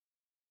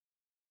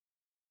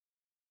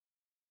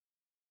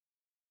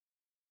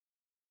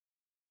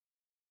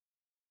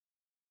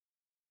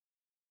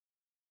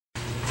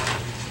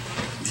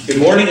Good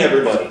morning,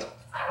 everybody.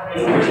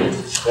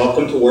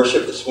 Welcome to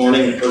worship this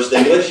morning in First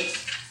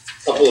English.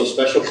 A couple of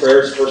special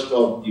prayers. First of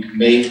all, you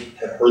may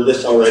have heard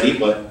this already,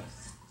 but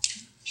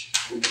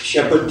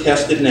Shepard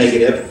tested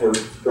negative for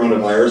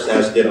coronavirus,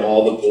 as did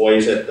all the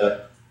boys at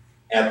the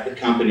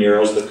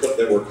Companeros, the cook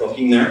that were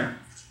cooking there.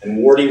 And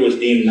Wardy was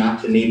deemed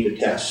not to need the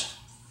test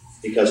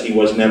because he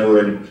was never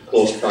in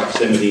close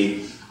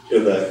proximity to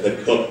the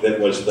cook that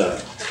was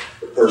the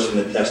person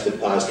that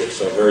tested positive.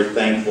 So very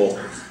thankful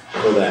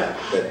for that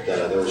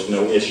there was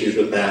no issues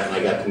with that, and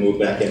I got to move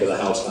back into the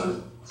house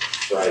on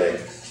Friday.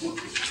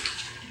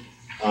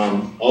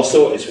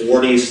 Also, it's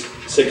Wardy's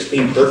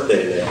 16th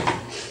birthday today.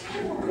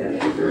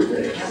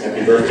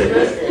 Happy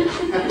birthday.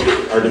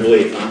 Hard to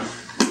believe, huh?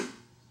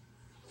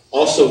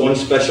 Also, one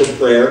special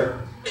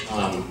prayer.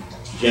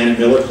 Janet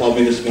Miller called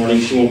me this morning.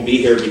 She won't be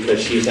here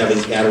because she's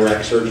having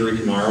cataract surgery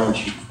tomorrow, and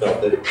she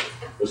felt that it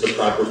was the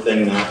proper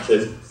thing not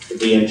to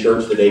be in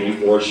church the day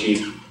before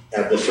she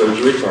had the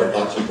surgery. So our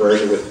thoughts and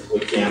prayers are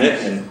with Janet,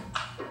 and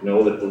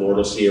know that the Lord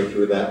will see her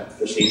through that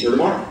procedure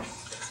tomorrow.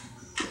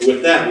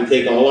 With that, we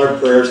take all our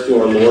prayers to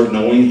our Lord,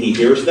 knowing He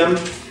hears them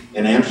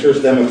and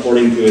answers them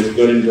according to His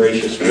good and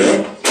gracious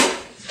will.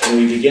 And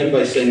we begin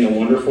by singing a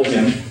wonderful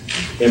hymn,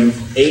 hymn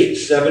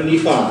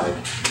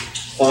 875,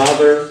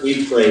 Father,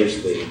 we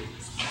praise Thee.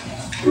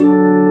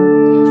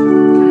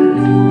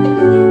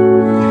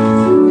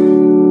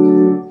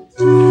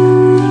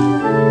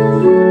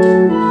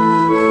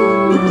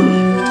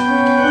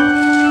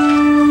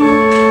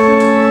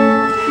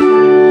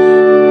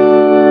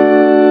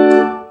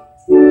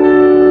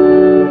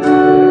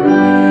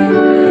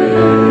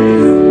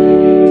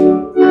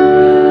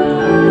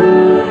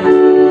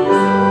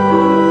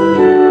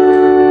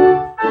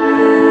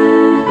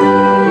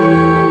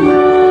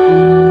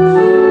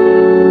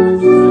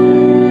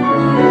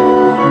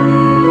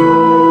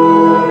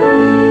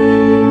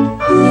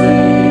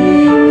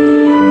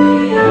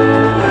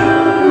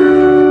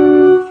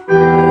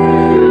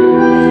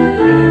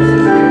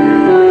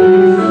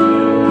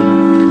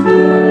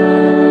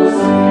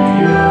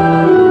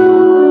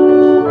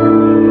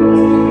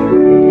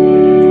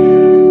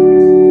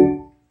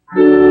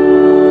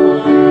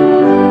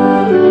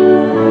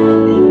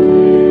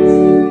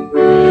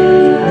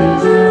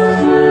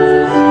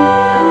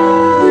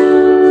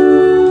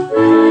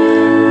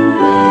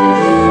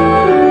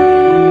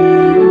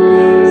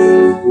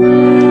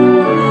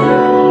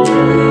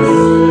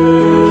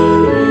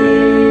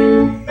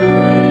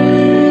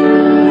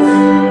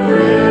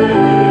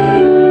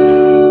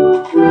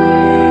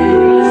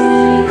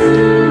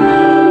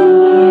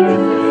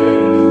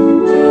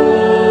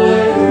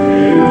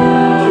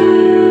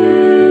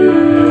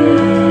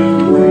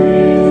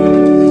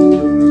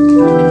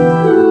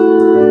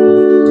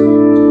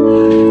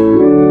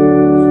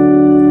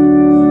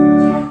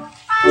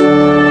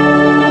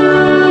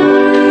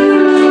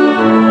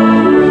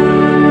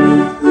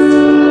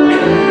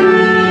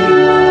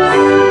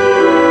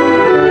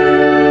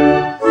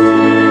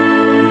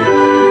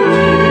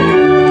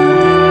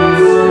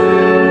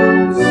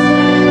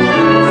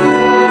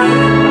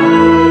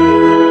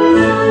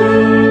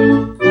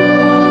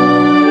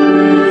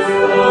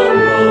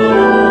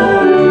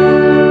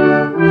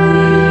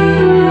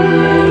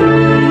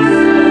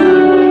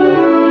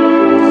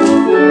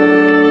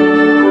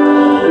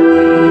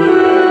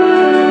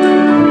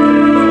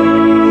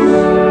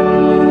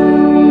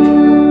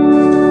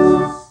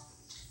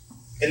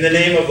 In the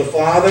name of the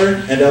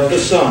Father, and of the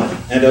Son,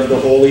 and of the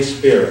Holy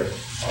Spirit.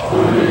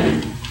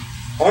 Amen.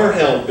 Our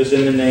help is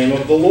in the name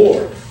of the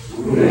Lord.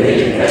 Who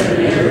made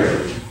heaven and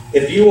earth.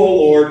 If you, O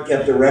Lord,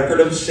 kept the record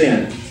of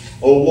sin,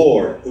 O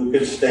Lord, who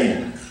could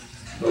stand?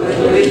 But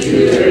with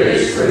you there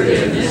is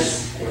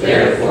forgiveness,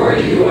 therefore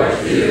you are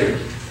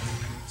feared.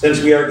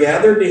 Since we are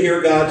gathered to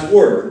hear God's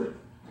word,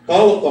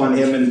 call upon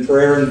Him in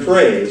prayer and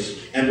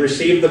praise, and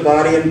receive the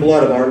body and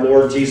blood of our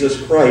Lord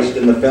Jesus Christ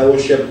in the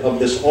fellowship of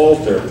this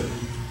altar.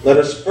 Let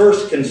us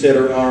first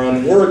consider our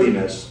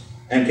unworthiness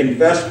and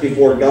confess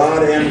before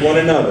God and one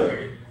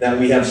another that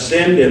we have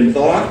sinned in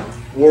thought,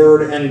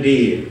 word, and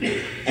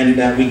deed, and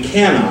that we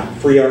cannot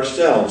free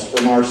ourselves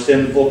from our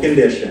sinful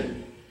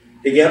condition.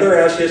 Together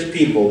as His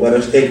people, let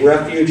us take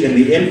refuge in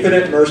the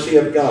infinite mercy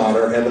of God,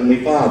 our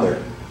Heavenly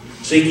Father,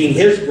 seeking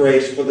His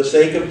grace for the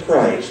sake of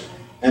Christ,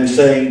 and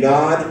saying,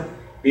 God,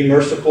 be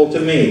merciful to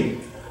me,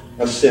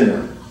 a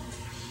sinner.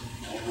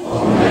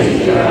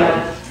 Almighty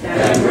God,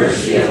 have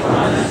mercy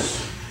upon us.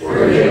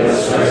 Forgive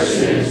us our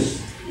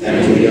sins,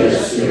 and lead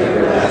us to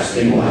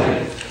everlasting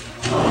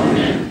life.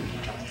 Amen.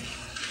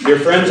 Dear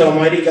friends,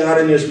 Almighty God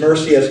in His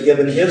mercy has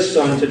given His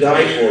Son to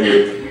die for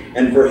you,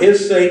 and for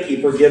His sake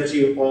He forgives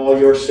you all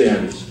your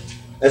sins.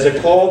 As a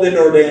called and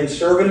ordained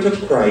servant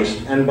of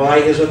Christ, and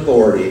by His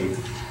authority,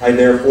 I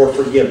therefore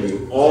forgive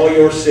you all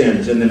your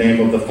sins in the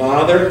name of the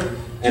Father,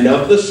 and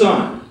of the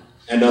Son,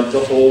 and of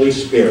the Holy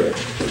Spirit.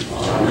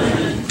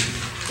 Amen.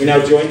 We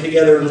now join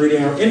together in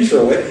reading our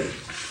introit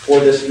for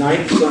this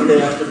ninth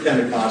Sunday after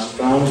Pentecost,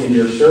 found in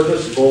your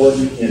service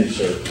bulletin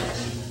insert.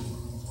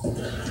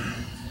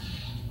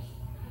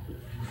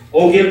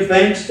 Oh, give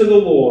thanks to the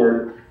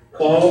Lord,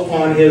 call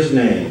upon his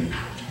name.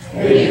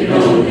 Make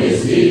known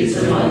his deeds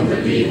among the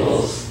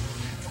peoples.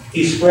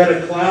 He spread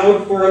a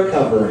cloud for a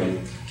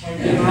covering,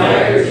 and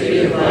fire to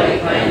give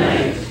light by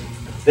night.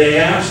 They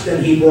asked,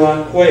 and he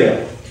brought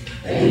quail.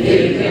 And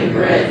gave him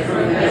bread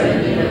from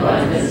heaven in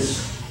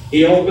abundance.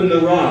 He opened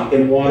the rock,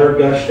 and water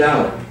gushed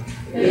out.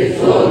 It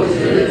flowed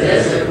through the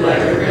desert like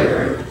a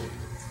river.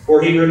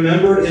 For he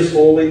remembered his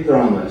holy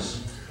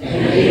promise.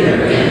 And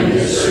Abraham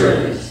his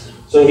servant.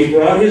 So he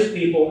brought his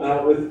people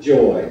out with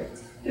joy.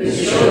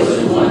 His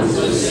chosen ones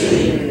of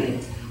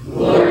singing.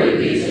 Glory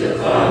be to the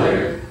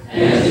Father,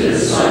 and to the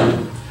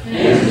Son,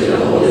 and to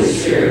the Holy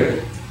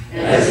Spirit,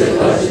 as it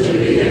was in the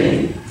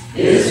beginning,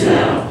 is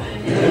now,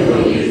 and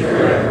will be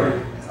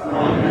forever.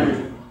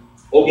 Amen.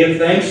 Oh, give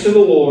thanks to the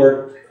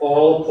Lord,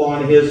 call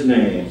upon his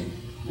name.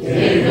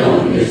 Make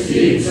known his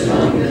deeds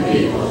among the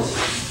peoples.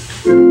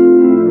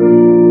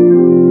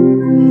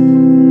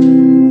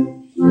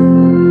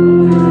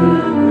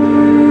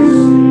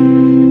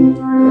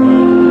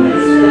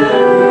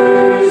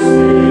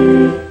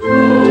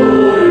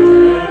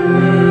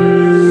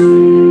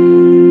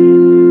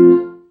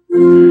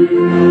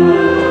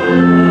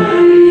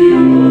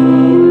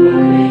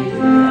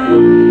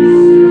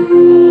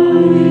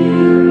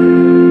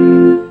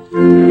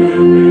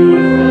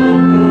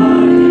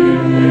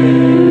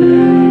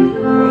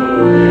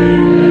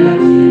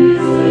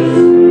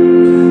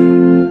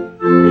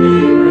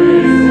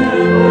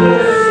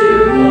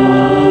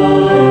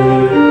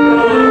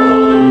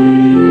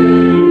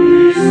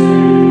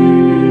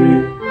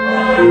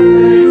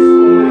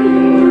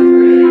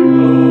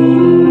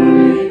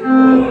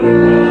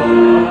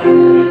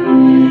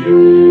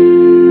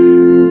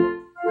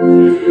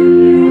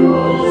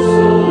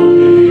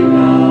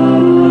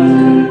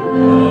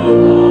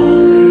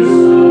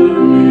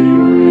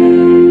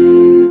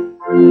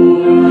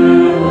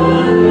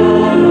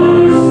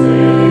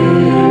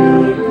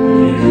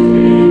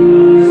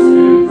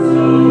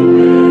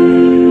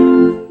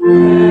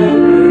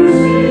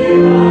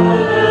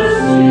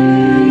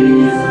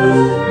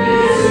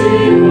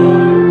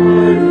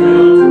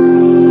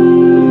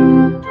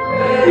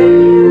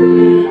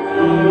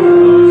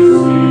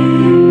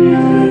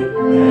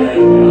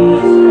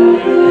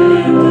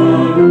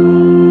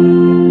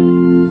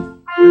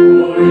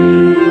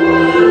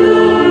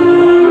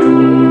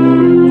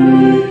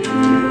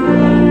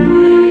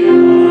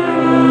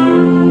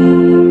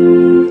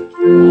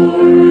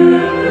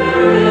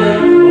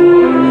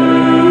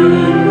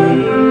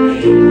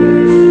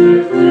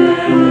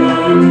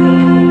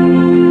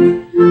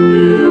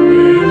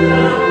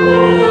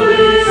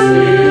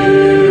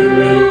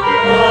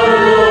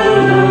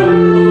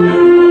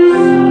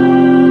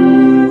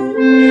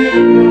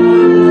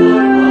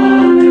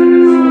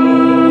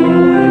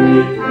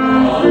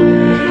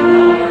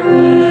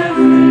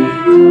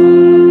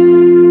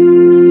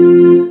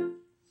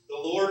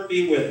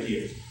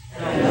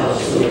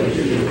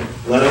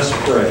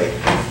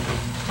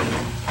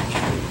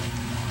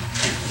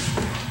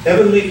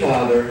 Heavenly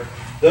Father,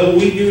 though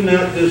we do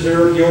not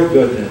deserve your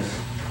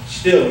goodness,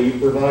 still you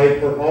provide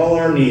for all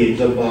our needs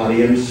of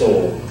body and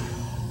soul.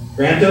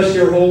 Grant us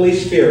your Holy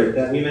Spirit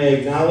that we may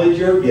acknowledge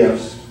your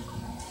gifts,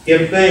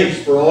 give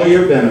thanks for all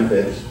your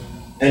benefits,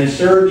 and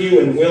serve you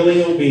in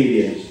willing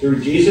obedience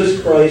through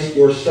Jesus Christ,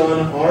 your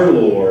Son, our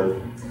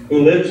Lord,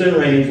 who lives and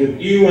reigns with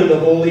you and the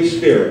Holy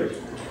Spirit,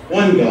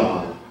 one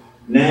God,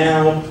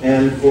 now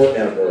and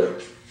forever.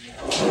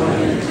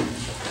 Amen.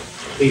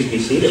 Please be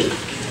seated.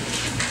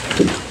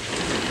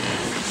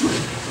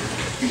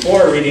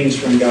 Before our readings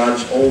from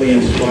God's holy,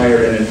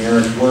 inspired, and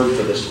inerrant word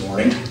for this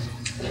morning,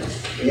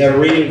 we have a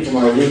reading from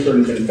our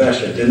Lutheran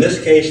Confessions. In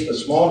this case, the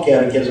Small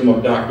Catechism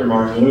of Dr.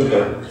 Martin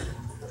Luther,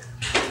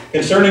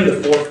 concerning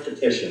the fourth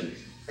petition.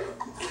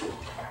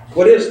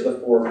 What is the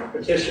fourth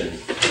petition?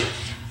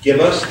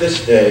 Give us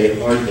this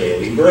day our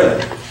daily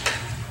bread.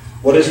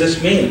 What does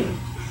this mean?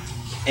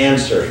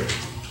 Answer.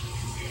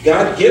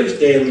 God gives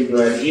daily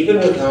bread even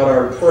without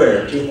our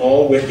prayer to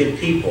all wicked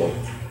people.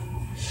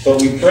 But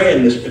we pray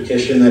in this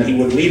petition that he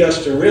would lead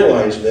us to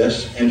realize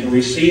this and to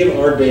receive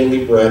our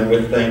daily bread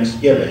with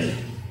thanksgiving.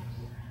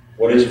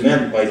 What is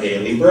meant by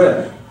daily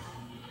bread?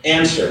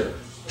 Answer.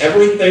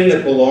 Everything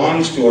that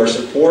belongs to our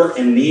support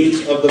and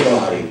needs of the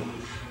body,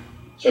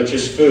 such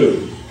as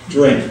food,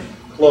 drink,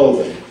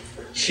 clothing,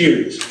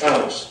 shoes,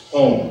 house,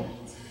 home,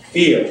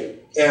 field,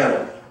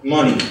 cattle,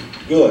 money,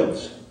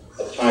 goods,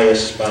 a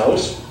pious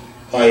spouse,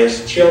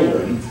 pious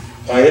children,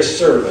 pious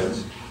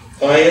servants,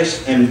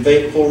 pious and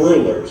faithful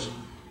rulers,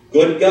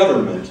 good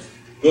government,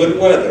 good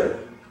weather,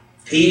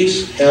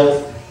 peace,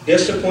 health,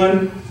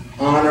 discipline,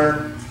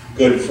 honor,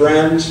 good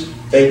friends,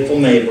 faithful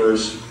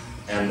neighbors,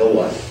 and the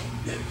like.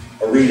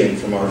 A reading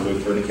from our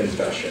Lutheran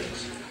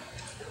Confessions.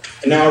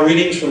 And now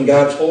readings from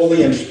God's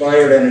holy,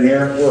 inspired, and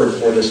inerrant word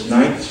for this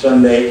 9th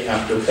Sunday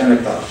after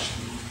Pentecost.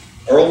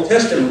 Our Old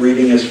Testament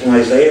reading is from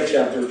Isaiah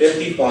chapter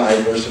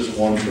 55, verses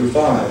 1 through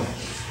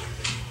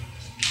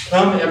 5.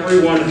 Come,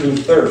 everyone who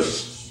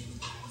thirsts,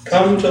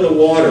 come to the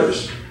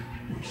waters.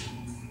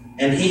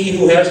 And he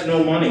who has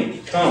no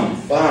money,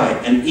 come, buy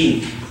and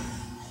eat.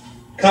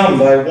 Come,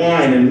 buy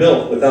wine and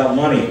milk without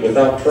money,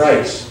 without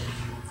price.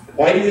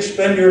 Why do you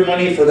spend your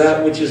money for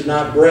that which is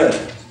not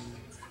bread,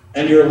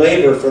 and your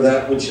labor for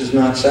that which is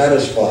not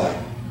satisfied?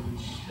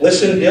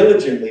 Listen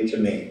diligently to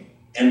me,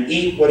 and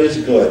eat what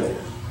is good.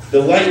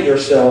 Delight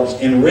yourselves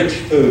in rich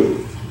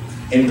food.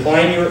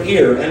 Incline your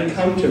ear and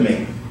come to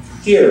me.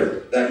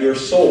 Hear, that your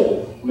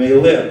soul may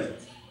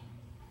live.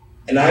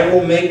 And I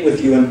will make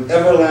with you an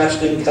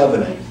everlasting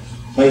covenant,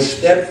 my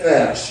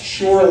steadfast,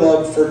 sure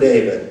love for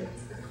David.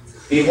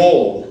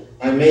 Behold,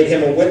 I made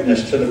him a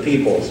witness to the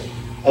peoples,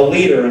 a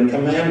leader and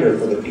commander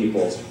for the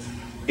peoples.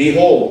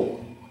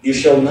 Behold, you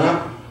shall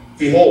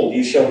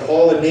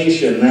call a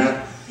nation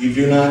that you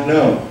do not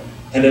know,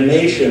 and a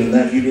nation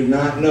that you do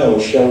not know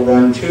shall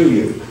run to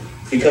you,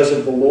 because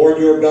of the Lord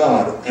your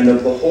God and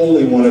of the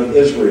Holy One of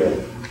Israel,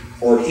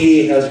 for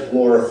he has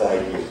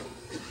glorified you.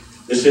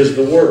 This is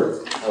the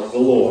word of the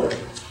Lord.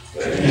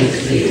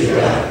 Thanks be to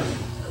God.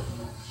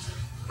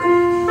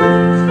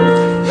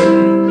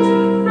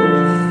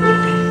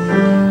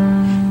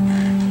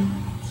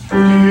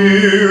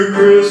 Dear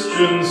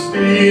Christians,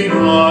 be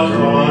not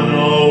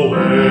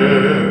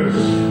unaware,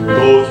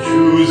 both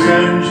Jews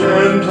and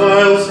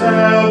Gentiles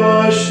have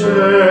a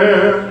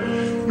share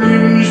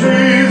in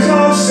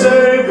Jesus'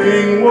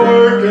 saving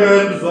work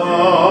and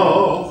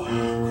vow,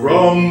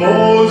 from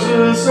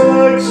Moses'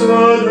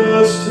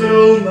 Exodus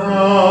till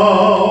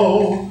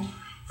now.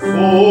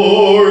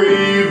 For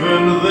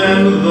even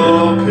then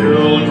the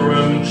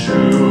pilgrim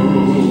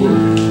Jew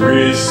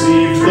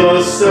received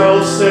the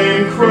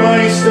selfsame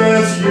Christ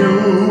as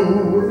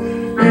you,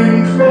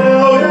 in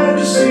cloud and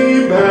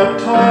sea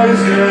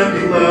baptized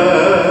and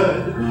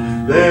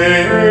led.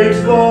 They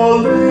ate the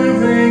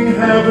living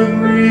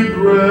heavenly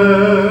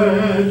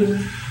bread.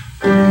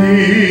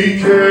 Be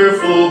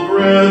careful,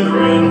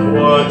 brethren,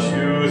 what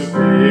you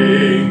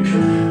think.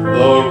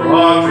 The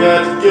rock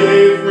that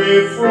gave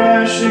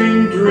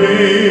refreshing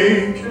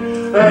drink,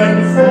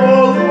 and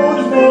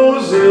followed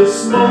Moses'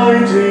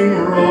 smiting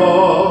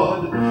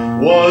rod,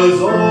 was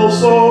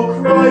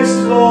also Christ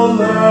the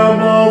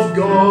Lamb of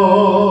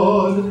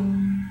God.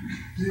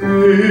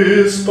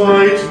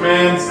 Despite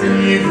man's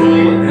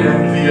evil,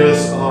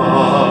 envious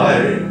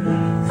eye,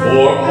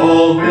 for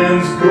all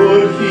men's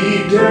good he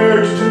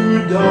dared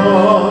to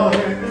die.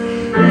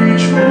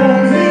 Each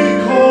whom he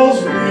calls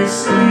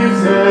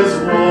receives as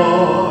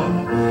one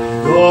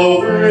the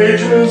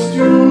wages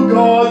due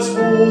God's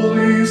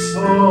holy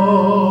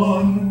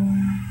Son.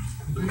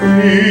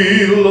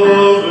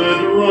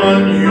 Beloved,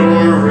 run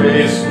your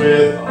race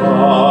with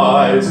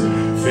eyes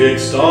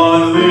fixed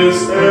on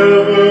this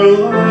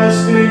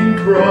everlasting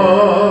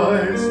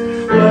prize.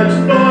 Let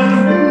none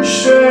who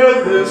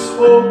share this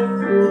hope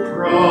through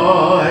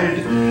pride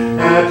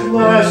at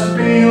last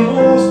be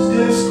lost,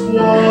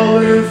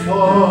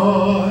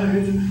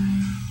 disqualified.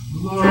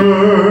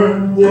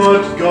 Learn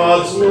what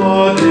God's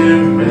law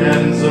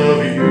demands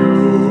of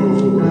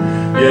you,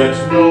 yet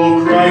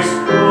know Christ's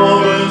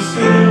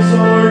promises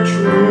are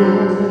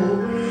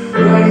true,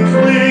 and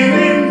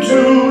clinging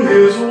to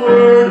his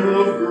word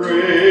of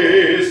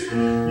grace,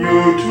 you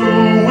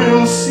too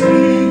will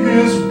see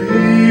his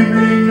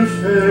beaming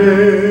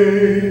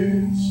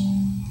face.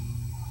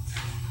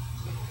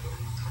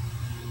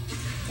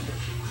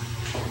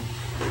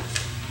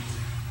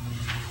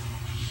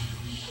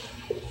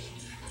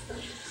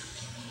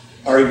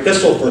 Our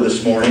epistle for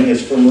this morning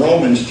is from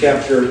Romans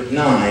chapter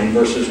 9,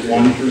 verses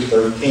 1 through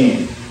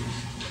 13.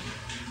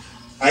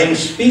 I am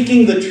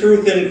speaking the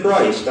truth in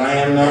Christ, I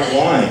am not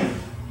lying.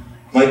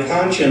 My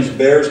conscience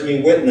bears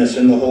me witness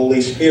in the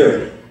Holy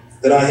Spirit,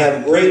 that I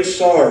have great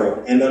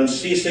sorrow and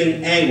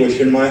unceasing anguish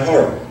in my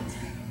heart.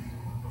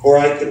 For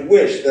I could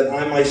wish that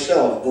I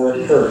myself were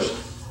accursed,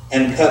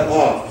 and cut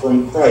off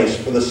from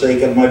Christ for the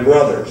sake of my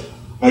brothers,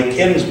 my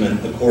kinsmen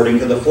according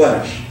to the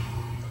flesh.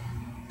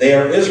 They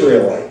are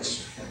Israelites,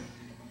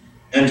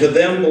 and to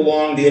them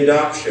belong the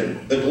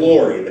adoption, the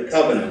glory, the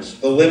covenants,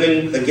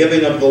 the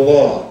giving of the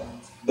law,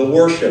 the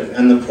worship,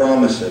 and the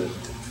promises.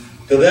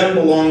 To them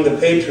belong the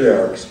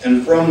patriarchs,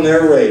 and from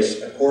their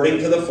race, according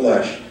to the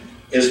flesh,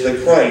 is the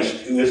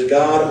Christ, who is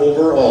God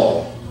over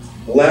all,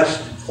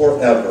 blessed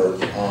forever.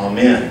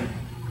 Amen.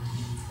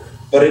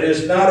 But it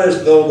is not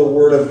as though the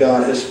word of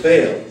God has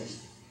failed.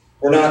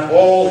 For not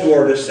all who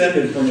are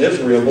descended from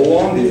Israel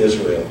belong to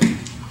Israel,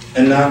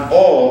 and not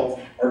all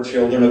are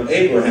children of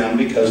Abraham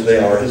because they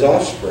are his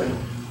offspring.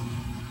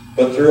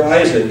 But through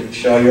Isaac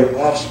shall your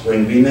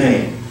offspring be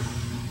named.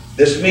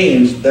 This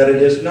means that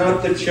it is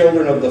not the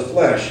children of the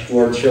flesh who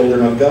are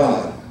children of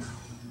God,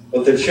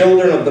 but the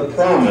children of the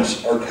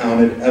promise are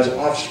counted as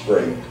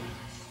offspring.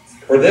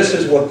 For this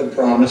is what the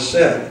promise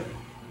said: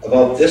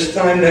 about this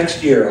time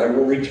next year I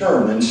will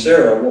return, and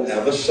Sarah will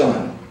have a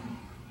son.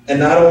 And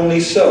not only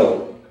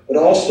so, but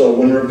also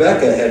when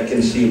Rebekah had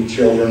conceived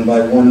children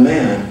by one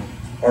man,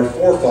 our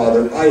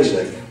forefather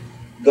Isaac,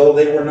 though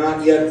they were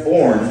not yet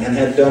born and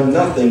had done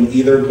nothing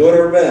either good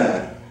or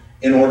bad,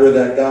 in order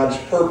that God's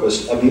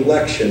purpose of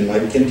election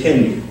might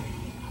continue,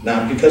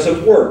 not because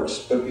of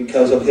works, but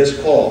because of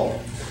his call.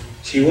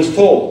 She was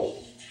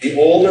told, the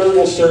older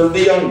will serve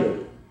the younger.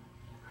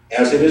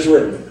 as it is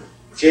written,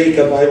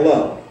 Jacob I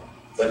loved,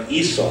 but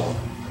Esau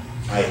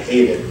I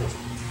hated.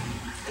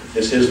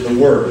 This is the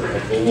word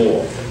of the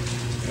Lord.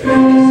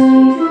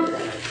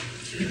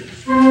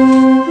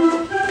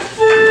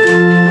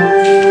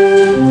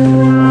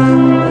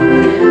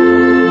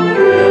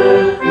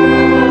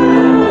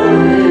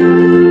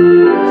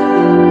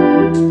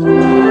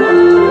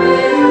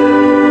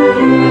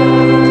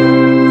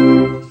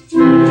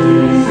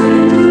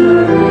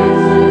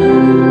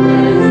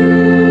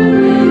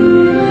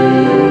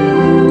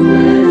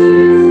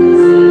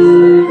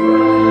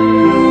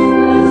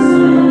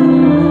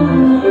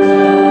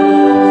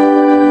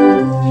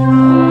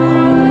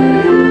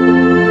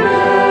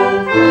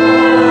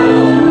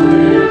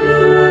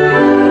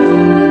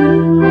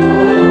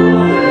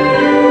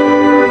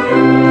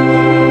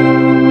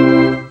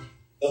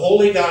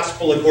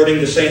 According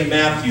to St.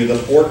 Matthew, the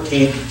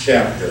 14th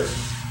chapter.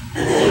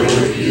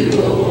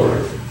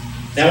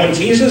 Now when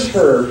Jesus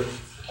heard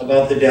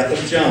about the death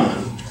of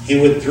John, he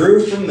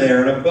withdrew from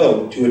there in a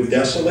boat to a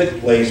desolate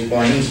place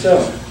by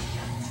himself.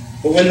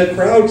 But when the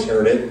crowds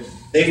heard it,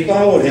 they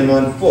followed him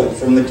on foot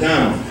from the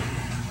town.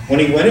 When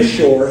he went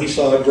ashore, he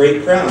saw a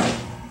great crowd,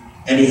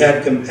 and he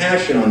had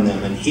compassion on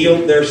them and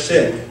healed their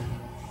sick.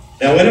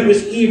 Now when it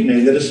was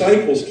evening, the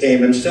disciples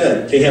came and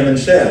said to him,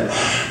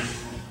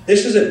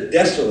 "This is a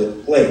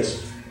desolate place,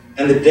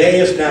 and the day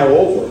is now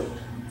over.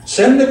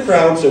 Send the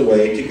crowds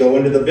away to go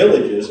into the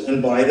villages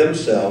and buy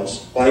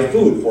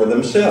food for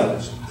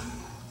themselves."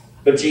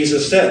 But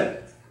Jesus said,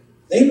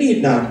 "They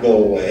need not go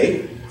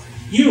away.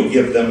 You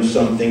give them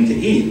something to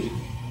eat."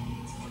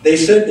 They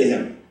said to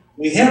him,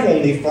 "We have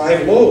only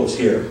 5 loaves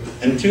here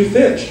and 2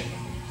 fish."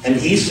 And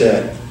he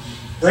said,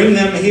 "Bring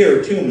them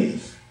here to me."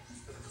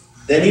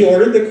 Then he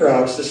ordered the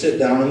crowds to sit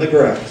down on the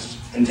grass,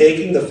 and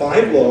taking the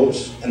 5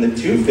 loaves and the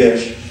 2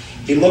 fish,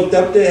 he looked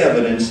up to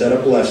heaven and said a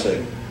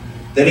blessing.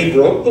 Then he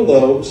broke the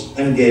loaves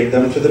and gave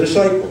them to the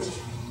disciples.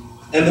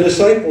 And the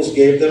disciples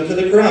gave them to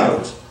the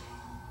crowds.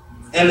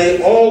 And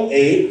they all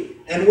ate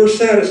and were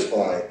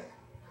satisfied.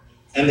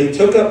 And they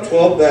took up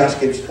 12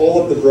 baskets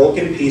full of the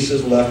broken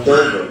pieces left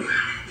over.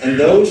 And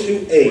those who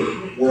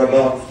ate were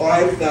about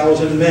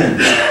 5,000 men,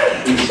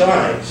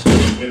 besides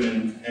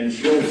women and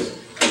children.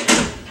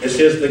 This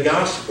is the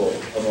gospel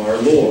of our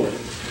Lord.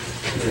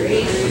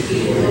 Praise to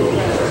you,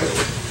 Lord.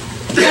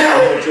 We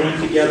will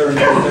join together in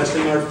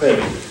confessing our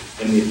faith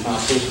in the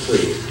Apostles'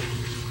 Creed.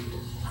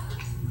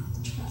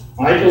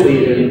 I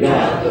believe in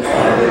God, the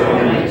Father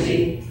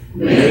Almighty,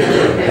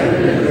 maker of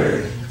heaven and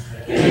earth,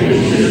 and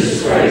in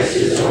Jesus Christ,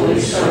 his only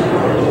Son,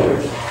 our Lord,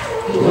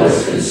 who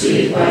was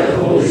conceived by the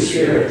Holy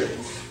Spirit,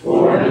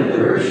 born of the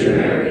Virgin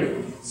Mary,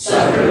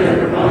 suffered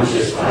under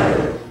Pontius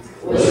Pilate,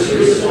 was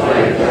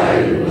crucified,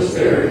 died, and was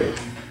buried.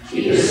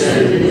 He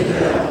descended into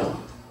hell.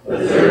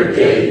 The third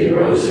day he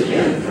rose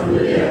again from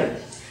the dead.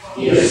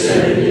 He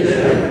ascended into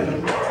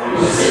heaven,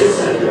 and sits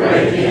at the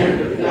right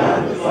hand of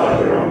God the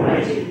Father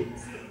Almighty.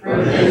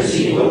 From thence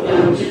he will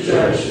come to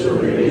judge the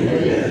living and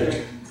the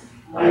dead.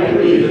 I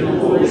believe in the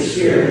Holy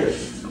Spirit,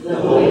 the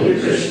holy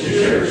Christian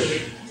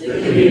Church, the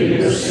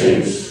communion of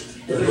saints,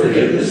 the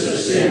forgiveness of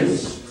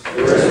sins,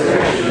 the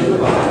resurrection of the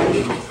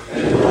body,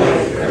 and the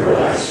life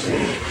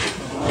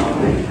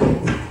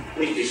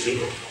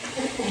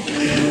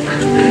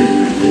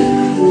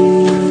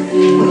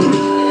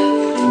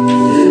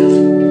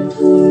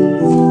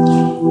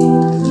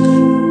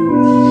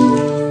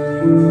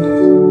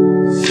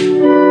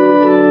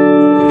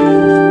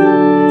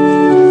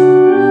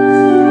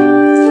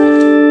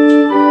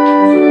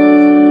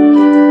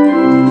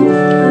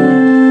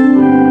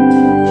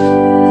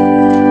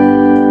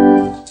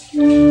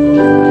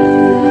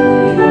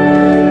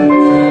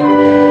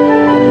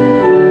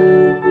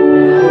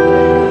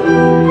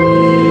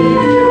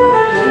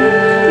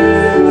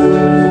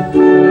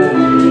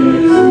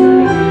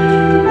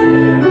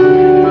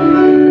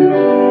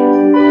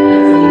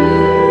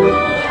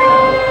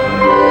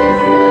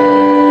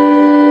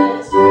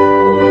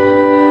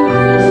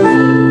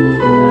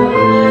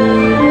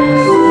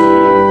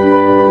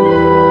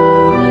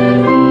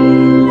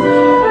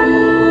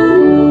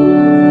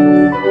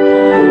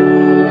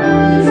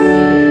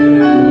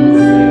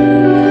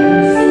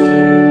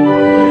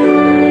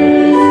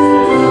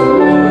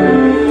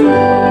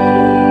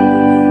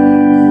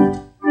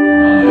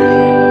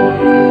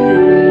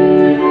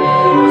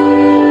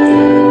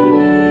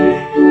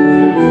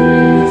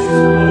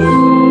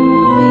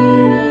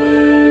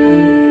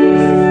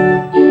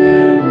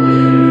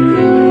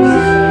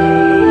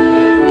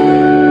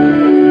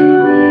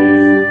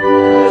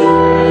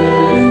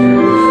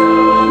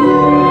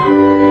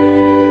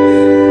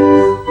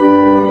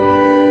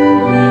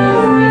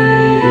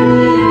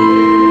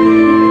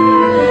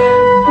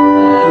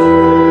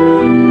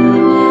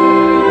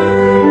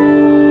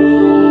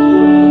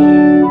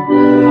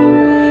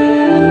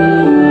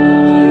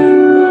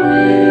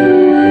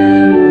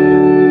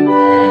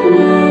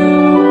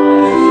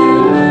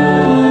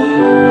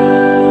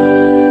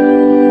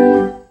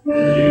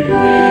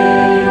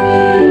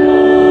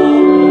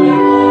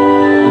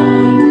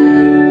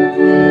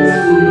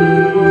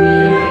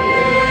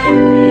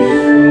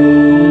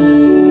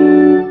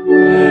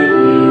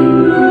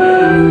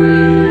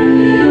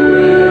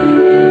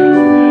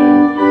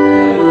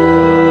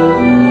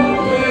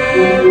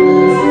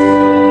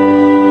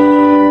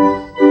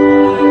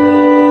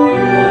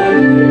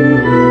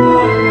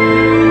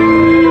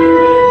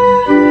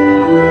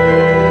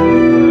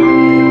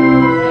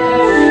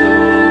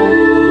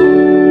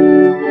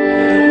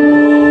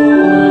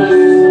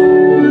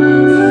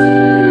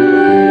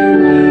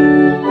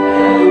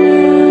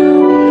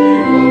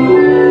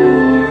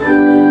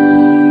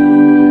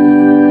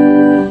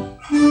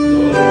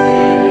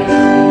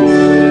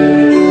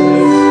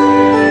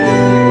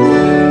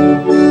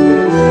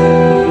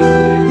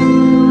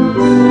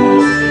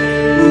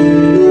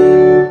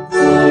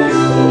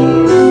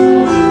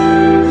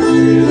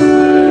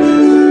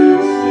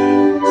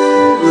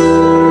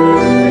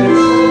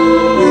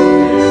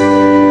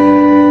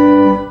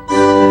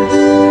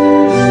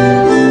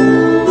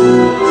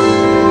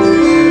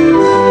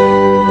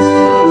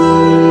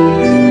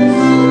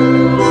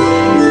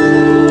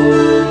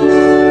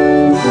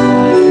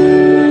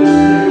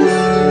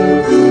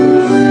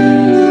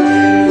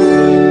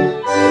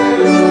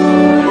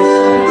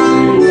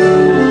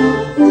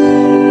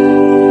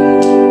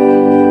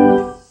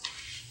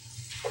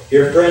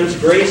Dear friends,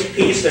 grace,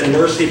 peace, and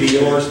mercy be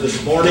yours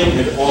this morning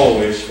and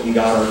always from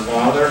God our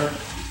Father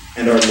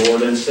and our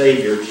Lord and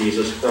Savior,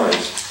 Jesus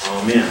Christ.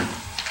 Amen.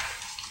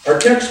 Our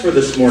text for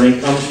this morning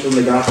comes from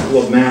the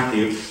Gospel of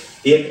Matthew,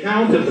 the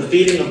account of the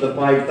feeding of the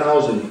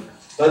 5,000.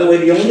 By the way,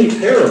 the only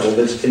parable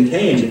that's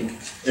contained,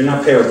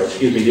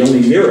 the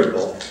only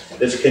miracle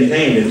that's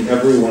contained in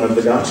every one of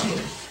the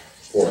Gospels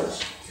for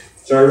us.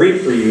 So I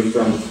read for you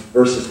from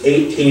verses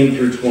 18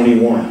 through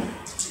 21.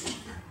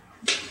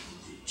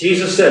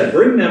 Jesus said,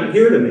 "Bring them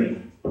here to me."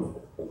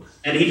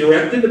 And he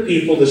directed the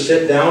people to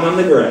sit down on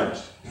the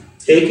grass,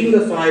 taking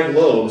the 5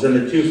 loaves and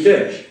the 2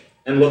 fish,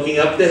 and looking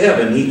up to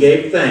heaven, he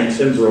gave thanks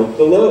and broke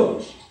the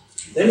loaves.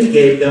 Then he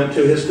gave them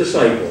to his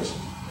disciples,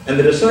 and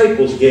the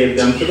disciples gave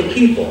them to the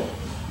people.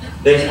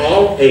 They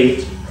all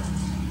ate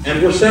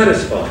and were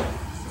satisfied.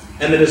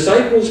 And the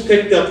disciples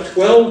picked up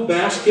 12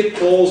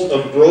 basketfuls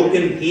of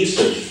broken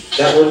pieces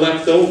that were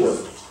left over.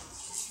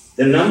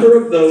 The number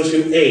of those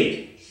who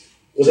ate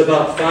was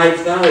about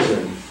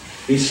 5,000,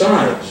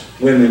 besides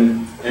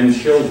women and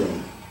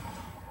children.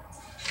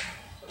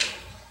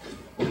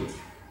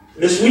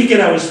 This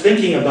weekend I was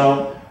thinking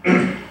about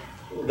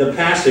the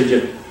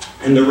passage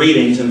and the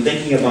readings and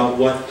thinking about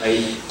what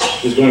I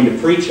was going to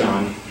preach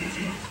on.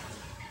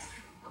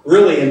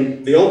 Really,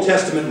 in the Old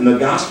Testament and the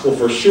Gospel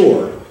for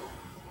sure,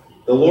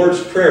 the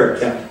Lord's Prayer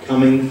kept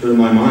coming through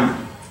my mind.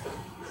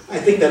 I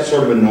think that's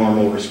sort of a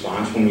normal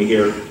response when we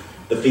hear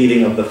the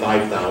feeding of the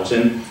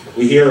 5,000.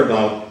 We hear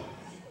about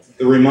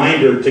the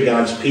reminder to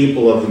God's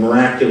people of the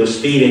miraculous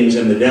feedings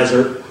in the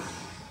desert.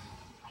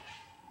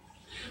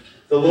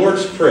 The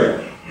Lord's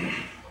Prayer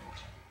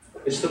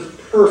is the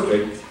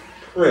perfect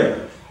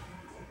prayer.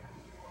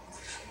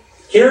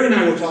 Carrie and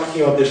I were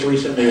talking about this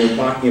recently. We were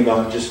talking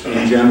about just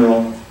in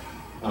general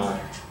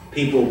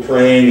people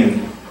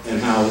praying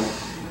and how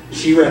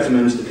she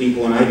recommends to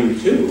people, and I do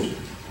too,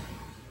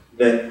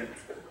 that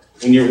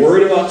when you're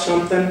worried about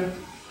something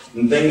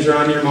and things are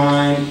on your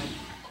mind,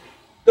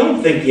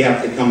 don't think you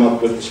have to come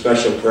up with a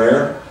special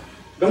prayer.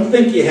 Don't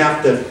think you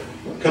have to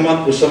come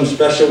up with some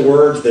special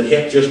words that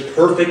hit just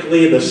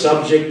perfectly the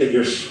subject that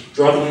you're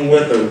struggling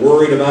with or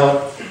worried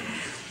about.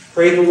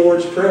 Pray the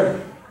Lord's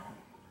Prayer.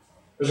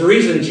 There's a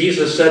reason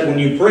Jesus said when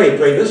you pray,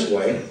 pray this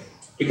way,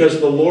 because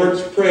the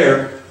Lord's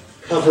Prayer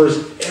covers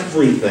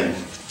everything.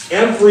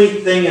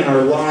 Everything in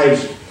our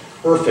lives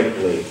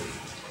perfectly.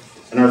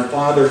 And our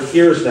Father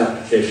hears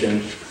that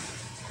petition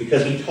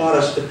because he taught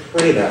us to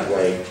pray that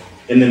way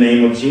in the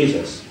name of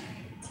Jesus.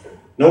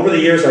 And over the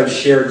years I've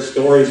shared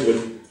stories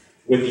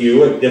with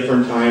you at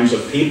different times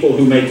of people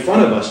who make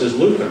fun of us as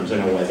Lutherans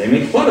in a way. They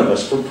make fun of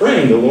us for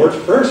praying the Lord's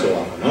Prayer so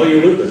often. Oh,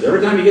 you Lutherans,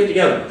 every time you get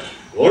together,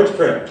 Lord's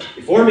Prayer.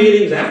 Before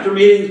meetings, after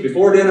meetings,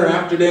 before dinner,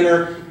 after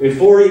dinner,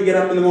 before you get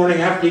up in the morning,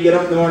 after you get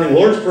up in the morning,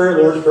 Lord's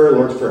Prayer, Lord's Prayer,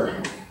 Lord's Prayer.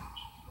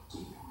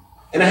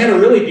 And I had a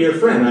really dear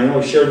friend, I know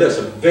I shared this,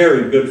 a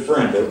very good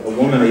friend, a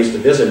woman I used to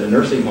visit in a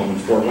nursing home in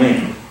Fort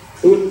Wayne,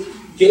 who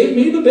gave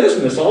me the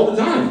business all the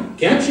time.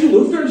 Can't you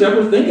Lutherans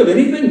ever think of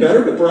anything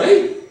better to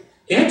pray?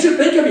 Can't you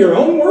think of your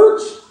own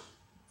words?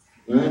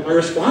 And my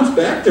response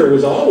back to her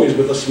was always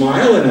with a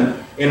smile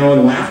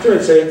and laughter.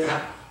 I'd say,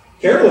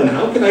 Carolyn,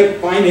 how can I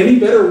find any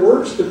better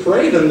words to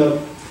pray than the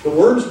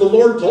words the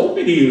Lord told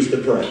me to use to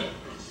pray?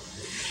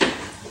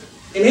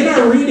 And in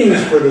our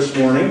readings for this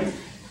morning,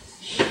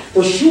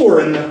 for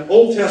sure in the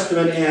Old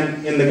Testament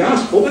and in the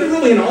Gospel, but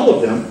really in all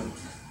of them,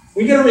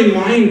 we get a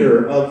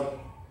reminder of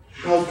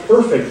how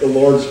perfect the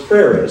Lord's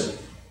Prayer is,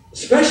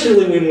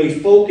 especially when we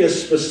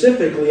focus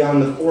specifically on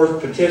the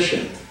 4th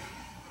petition.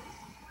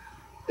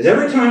 Because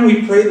every time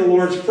we pray the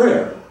Lord's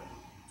Prayer,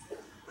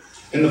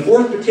 in the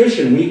 4th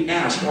petition we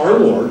ask our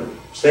Lord,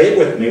 say it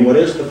with me, what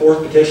is the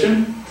 4th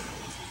petition?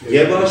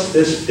 Give us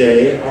this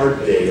day our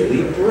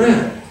daily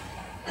bread.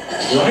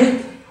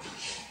 Right?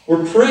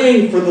 We're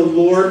praying for the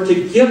Lord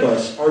to give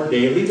us our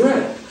daily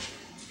bread.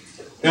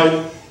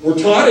 Now, we're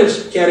taught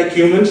as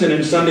catechumens and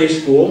in Sunday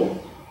school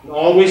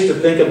always to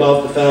think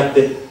about the fact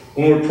that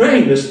when we're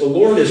praying this, the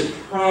Lord is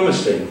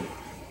promising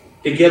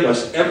to give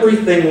us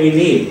everything we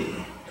need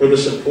for the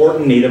support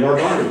and need of our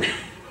body.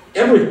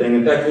 Everything.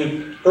 In fact,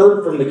 we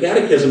heard from the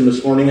catechism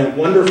this morning that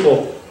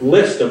wonderful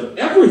list of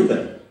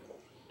everything.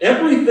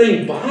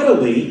 Everything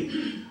bodily,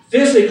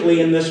 physically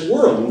in this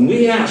world. When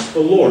we ask the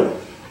Lord,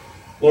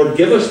 Lord,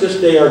 give us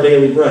this day our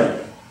daily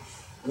bread,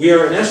 we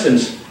are in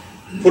essence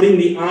putting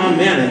the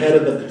amen ahead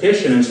of the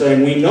petition and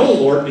saying, we know,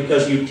 Lord,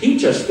 because you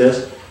teach us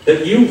this,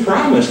 that you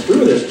promised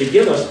through this to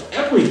give us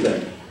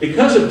everything.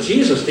 Because of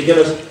Jesus, to give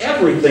us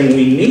everything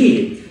we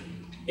need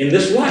in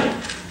this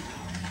life.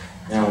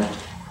 Now,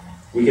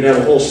 we could have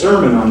a whole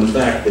sermon on the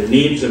fact that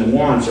needs and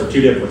wants are 2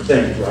 different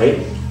things, right?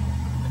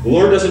 The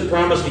Lord doesn't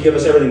promise to give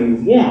us everything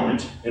we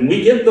want, and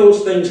we get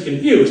those things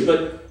confused,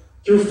 but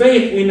through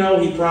faith we know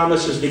he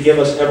promises to give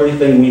us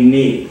everything we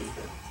need.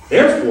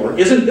 Therefore,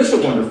 isn't this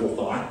a wonderful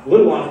thought? A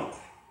little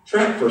off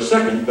track for a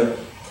second, but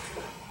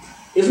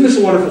isn't this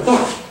a wonderful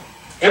thought?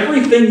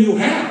 Everything you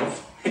have,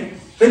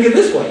 think of it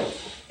this way,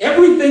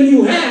 everything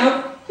you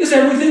have is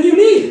everything you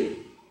need.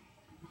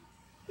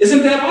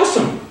 Isn't that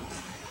awesome?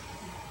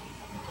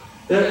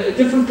 A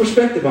different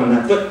perspective on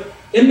that. But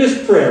in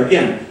this prayer,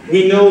 again,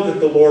 we know that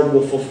the Lord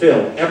will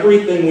fulfill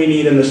everything we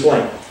need in this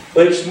life.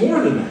 But it's more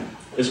than that.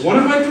 As one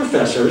of my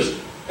professors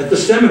at the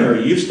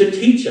seminary used to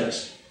teach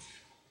us,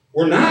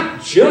 we're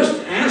not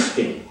just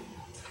asking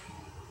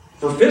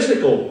for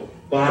physical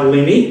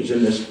bodily needs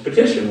in this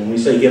petition when we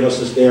say, give us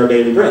this day our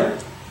daily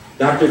bread.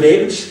 Dr.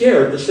 David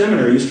Scare at the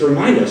seminary used to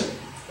remind us,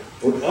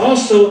 we're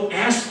also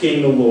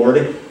asking the Lord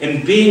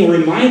and being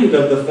reminded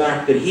of the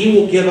fact that He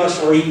will give us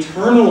our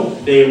eternal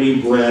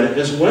daily bread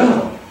as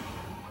well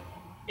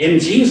in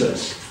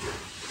Jesus.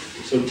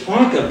 So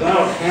talk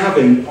about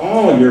having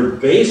all your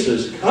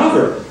bases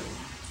covered.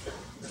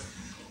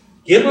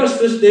 Give us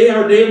this day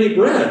our daily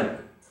bread.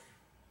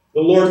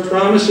 The Lord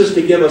promises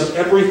to give us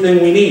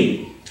everything we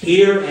need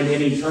here and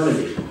in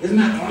eternity. Isn't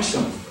that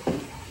awesome?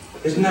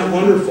 Isn't that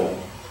wonderful?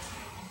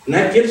 And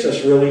that gets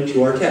us really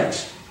to our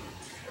text.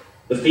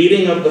 The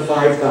feeding of the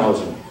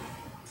 5,000.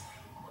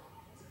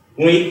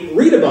 When we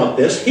read about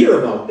this, hear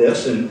about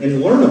this,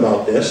 and learn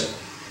about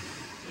this,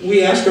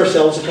 we ask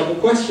ourselves a couple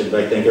questions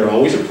I think are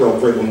always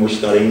appropriate when we're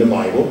studying the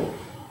Bible.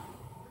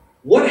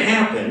 What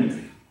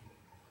happened?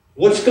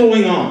 What's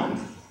going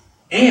on?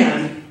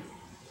 And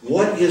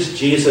what is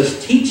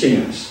Jesus teaching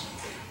us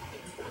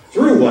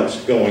through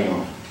what's going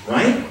on,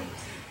 right?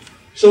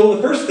 So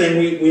the first thing,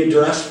 we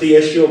address the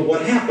issue of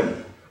what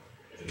happened.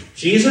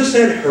 Jesus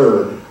had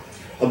heard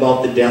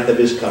about the death of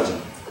his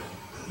cousin,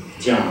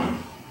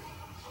 John.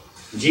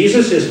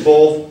 Jesus is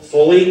both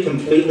fully,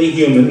 completely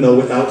human, though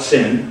without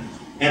sin,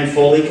 and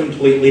fully,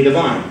 completely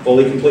divine,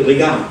 fully, completely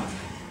God.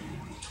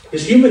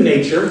 His human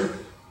nature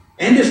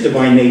and his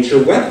divine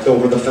nature wept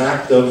over the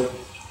fact of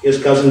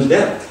his cousin's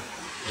death.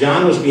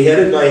 John was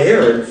beheaded by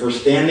Herod for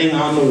standing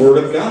on the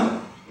Word of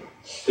God.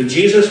 So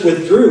Jesus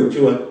withdrew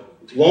to a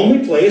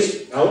lonely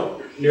place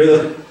out near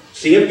the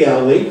Sea of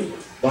Galilee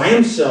by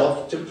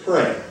himself to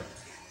pray,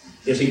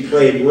 as he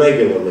prayed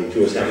regularly to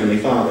his Heavenly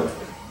Father.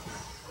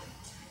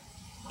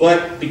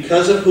 But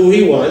because of who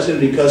he was and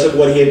because of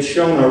what he had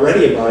shown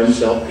already about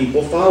himself,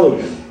 people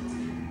followed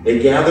him. They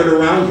gathered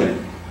around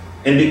him.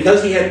 And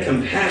because he had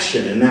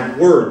compassion, and that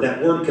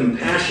word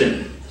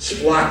compassion,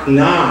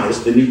 splachna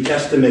is the New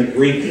Testament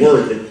Greek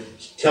word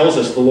that tells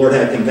us the Lord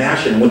had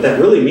compassion. And what that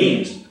really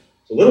means,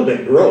 it's a little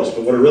bit gross,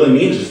 but what it really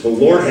means is the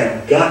Lord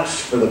had guts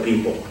for the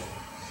people.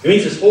 It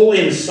means his whole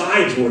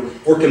insides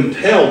were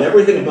compelled.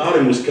 Everything about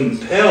him was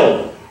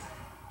compelled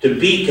to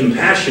be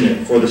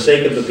compassionate for the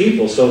sake of the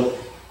people. So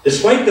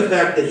despite the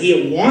fact that he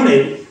had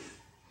wanted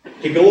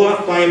to go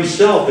off by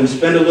himself and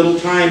spend a little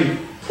time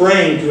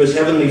praying to his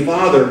Heavenly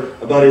Father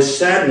about his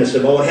sadness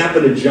about what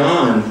happened to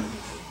John,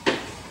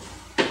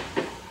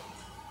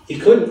 he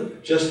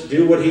couldn't just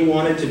do what he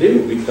wanted to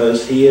do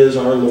because he is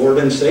our Lord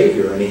and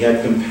Savior, and he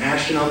had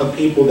compassion on the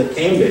people that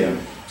came to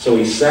him. So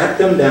he sat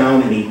them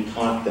down and he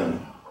taught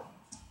them.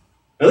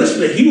 Now this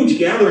is a huge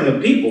gathering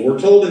of people. We're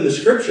told in the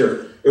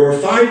Scripture there were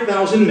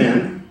 5,000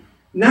 men.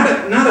 Not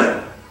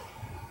a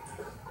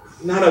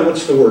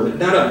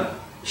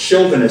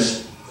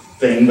chauvinist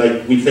thing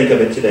like we think of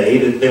it today,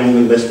 that they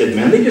only listed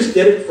men. They just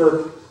did it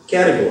for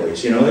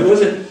categories. It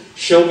wasn't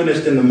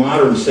chauvinist in the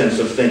modern sense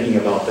of thinking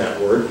about that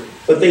word.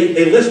 But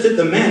they listed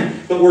the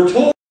men. But we're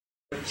told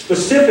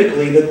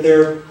specifically that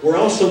there were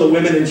also the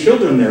women and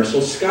children there. So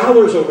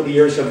scholars over the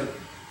years have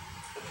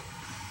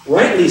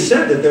rightly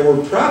said that there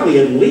were probably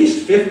at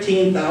least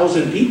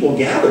 15,000 people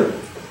gathered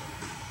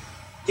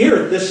here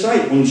at this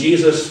site when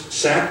Jesus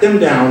sat them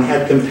down,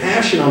 had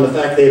compassion on the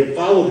fact they had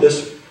followed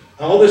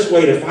all this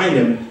way to find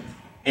him,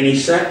 and he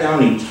sat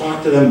down and he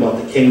talked to them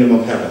about the kingdom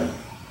of heaven.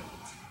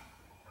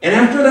 And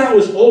after that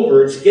was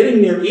over, it's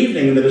getting near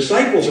evening, and the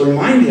disciples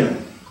remind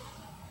him,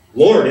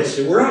 Lord,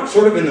 we're out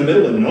sort of in the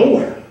middle of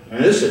nowhere.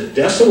 And this is a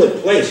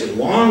desolate place, a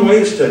long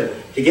ways to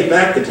get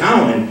back to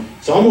town, and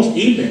it's almost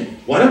evening.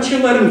 Why don't you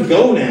let them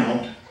go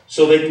now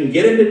so they can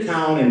get into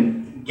town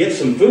and get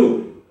some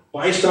food?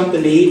 Buy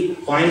something to eat,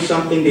 find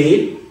something to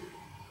eat.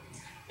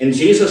 And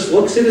Jesus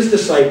looks at his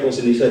disciples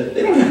and he said,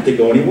 they don't have to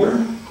go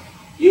anywhere.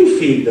 You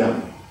feed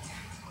them.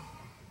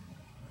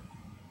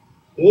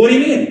 What do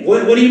you mean?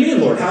 What do you mean,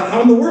 Lord?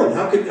 How in the world?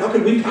 How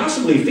could we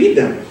possibly feed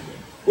them?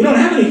 We don't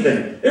have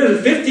anything.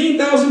 There's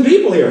 15,000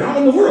 people here. How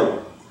in the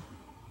world?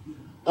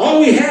 All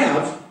we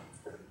have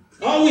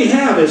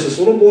is this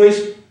little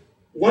boy's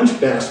lunch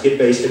basket,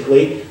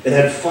 basically, that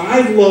had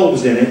 5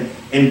 loaves in it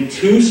and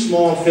 2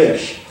 small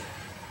fish.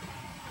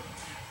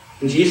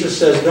 And Jesus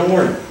says, don't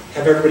worry,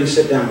 have everybody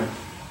sit down.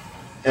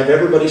 Have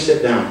everybody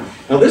sit down.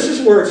 Now this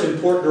is where it's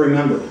important to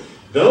remember.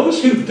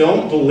 Those who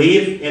don't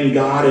believe in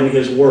God and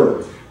His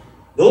Word,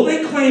 though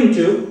they claim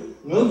to,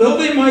 though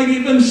they might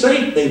even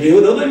say they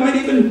do, though they might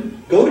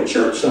even go to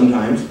church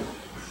sometimes,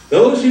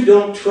 those who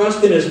don't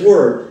trust in His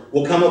Word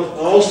will come up with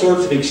all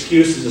sorts of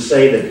excuses to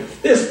say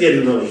that this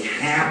didn't really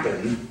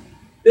happen.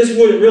 This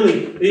wouldn't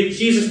really,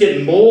 Jesus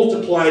didn't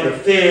multiply the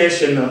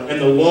fish and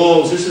the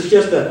loaves. This is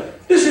just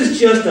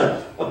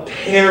a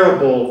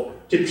parable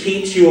to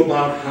teach you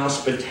about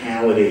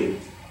hospitality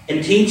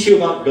and teach you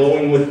about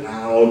going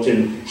without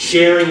and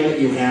sharing what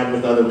you have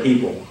with other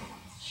people.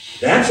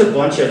 That's a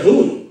bunch of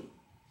hooey.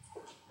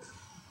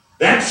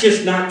 That's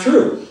just not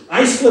true.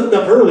 I slipped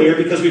up earlier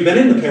because we've been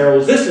in the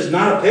parables. This is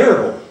not a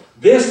parable.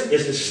 This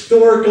is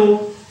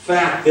historical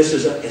fact. This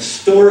is a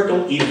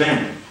historical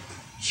event.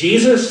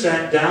 Jesus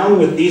sat down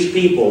with these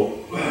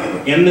people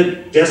in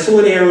the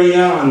desolate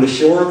area on the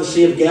shore of the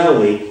Sea of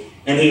Galilee,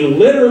 and he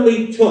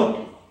literally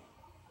took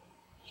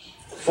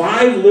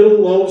 5 little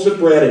loaves of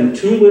bread and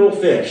 2 little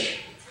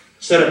fish,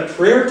 said a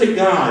prayer to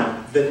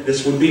God that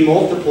this would be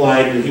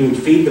multiplied and he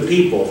would feed the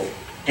people.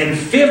 And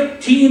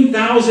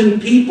 15,000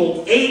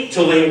 people ate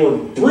till they were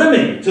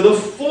brimming to the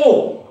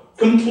full,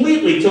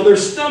 completely, till their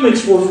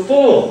stomachs were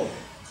full.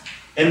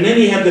 And then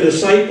he had the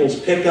disciples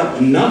pick up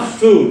enough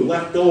food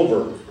left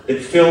over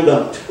that filled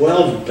up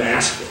 12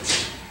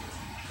 baskets.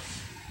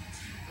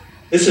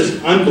 This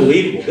is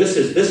unbelievable. This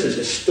is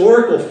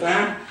historical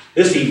fact.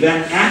 This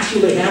event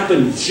actually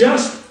happened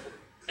just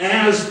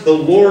as the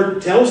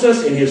Lord tells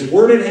us in his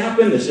word it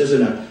happened. This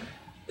isn't a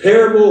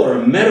parable or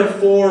a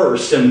metaphor or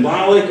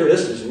symbolic, or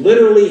this has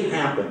literally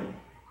happened.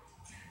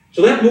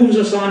 So that moves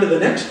us on to the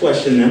next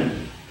question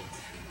then.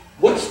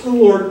 What's the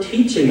Lord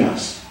teaching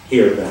us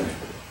here then?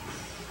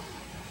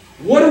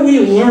 What do we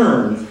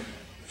learn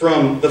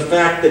from the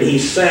fact that he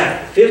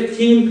sat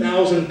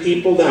 15,000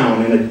 people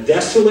down in a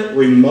desolate,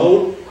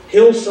 remote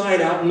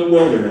hillside out in the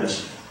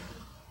wilderness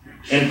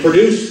and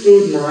produced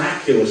food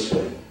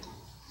miraculously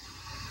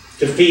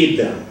to feed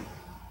them?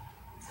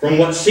 From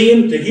what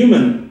seemed to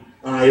human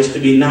eyes to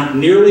be not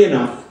nearly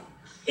enough,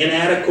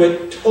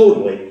 inadequate,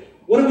 totally.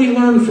 What do we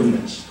learn from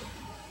this?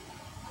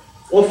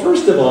 Well,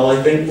 first of all,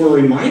 I think we're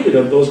reminded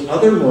of those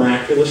other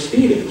miraculous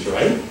feedings,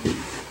 right?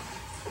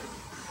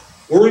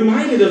 We're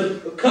reminded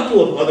of a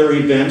couple of other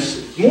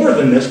events, more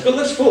than this, but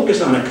let's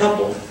focus on a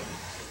couple.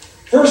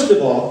 First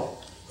of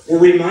all, we're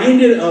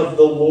reminded of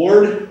the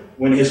Lord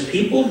when his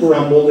people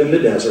grumbled in the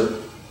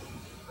desert,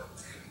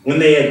 when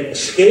they had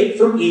escaped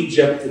from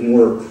Egypt and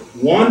were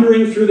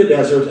wandering through the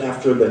desert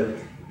after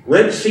the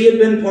Red Sea had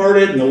been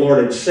parted and the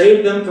Lord had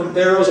saved them from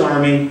Pharaoh's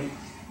army.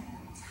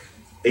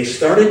 They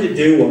started to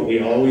do what we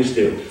always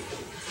do.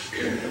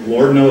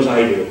 Lord knows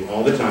I do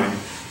all the time.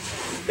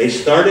 They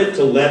started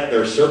to let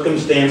their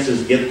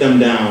circumstances get them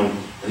down,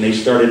 and they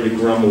started to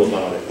grumble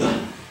about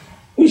it.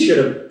 We should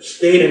have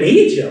stayed in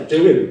Egypt.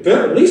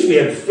 At least we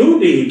had food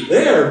to eat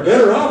there,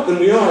 better off than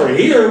we are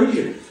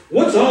here.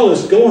 What's all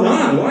this going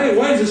on?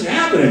 Why is this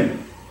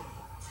happening?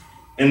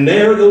 And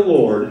there the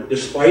Lord,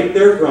 despite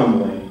their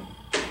grumbling,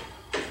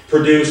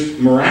 produced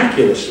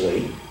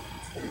miraculously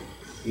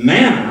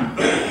manna,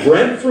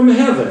 bread from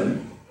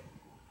heaven,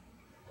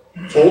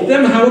 told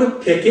them how to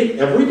pick it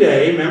every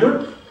day.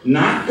 Remember,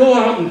 not go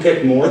out and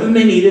pick more than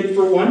they needed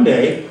for one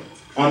day.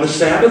 On the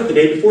Sabbath, the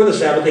day before the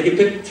Sabbath, they could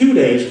pick 2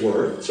 days'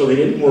 worth, so they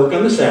didn't work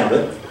on the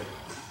Sabbath.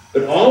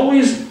 But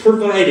always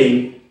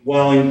providing,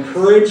 while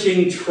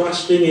encouraging,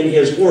 trusting in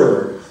his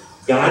word,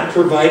 God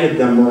provided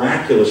them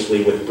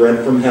miraculously with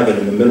bread from heaven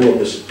in the middle of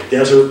this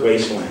desert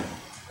wasteland.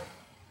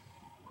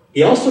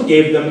 He also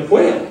gave them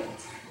quail.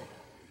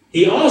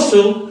 He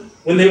also,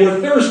 when they were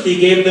thirsty,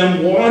 gave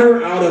them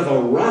water out of a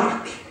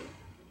rock.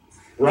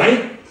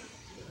 Right?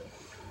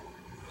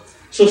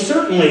 So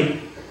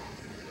certainly,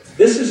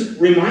 this is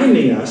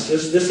reminding us,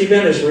 this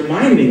event is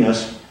reminding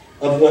us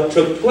of what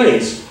took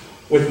place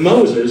with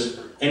Moses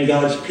and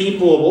God's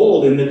people of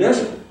old in the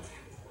desert.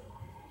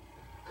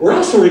 We're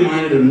also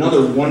reminded of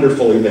another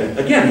wonderful event.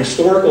 Again,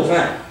 historical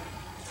fact.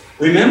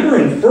 Remember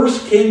in 1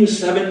 Kings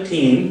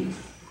 17,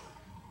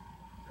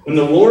 when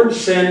the Lord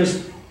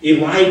sends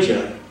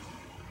Elijah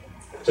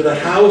to the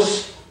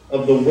house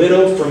of the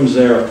widow from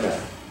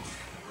Zarephath.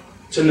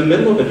 It's in the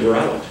middle of a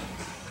drought.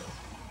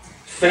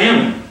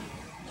 Famine.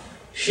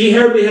 She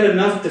hardly had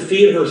enough to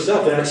feed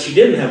herself. In fact, she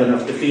didn't have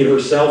enough to feed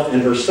herself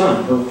and her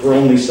son, her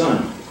only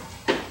son.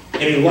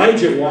 And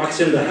Elijah walks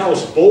into the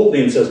house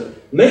boldly and says,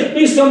 "Make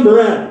me some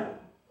bread."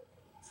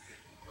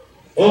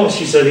 Oh,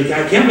 she said,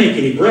 "I can't make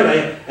any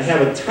bread. I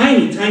have a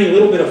tiny, tiny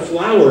little bit of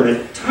flour and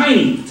a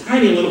tiny,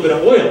 tiny little bit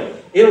of oil.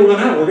 It'll run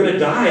out. We're going to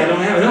die. I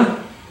don't have enough."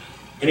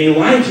 And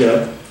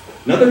Elijah,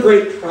 another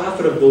great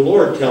prophet of the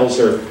Lord, tells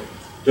her,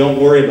 "Don't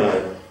worry about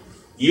it.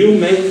 You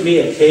make me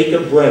a cake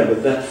of bread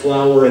with that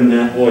flour and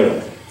that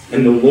oil,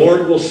 and the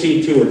Lord will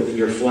see to it that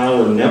your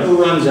flour never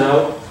runs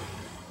out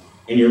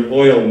and your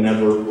oil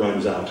never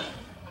runs out."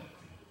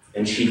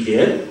 And she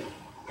did,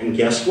 and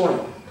guess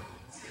what?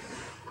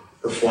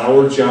 Her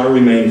flour jar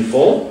remained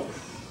full,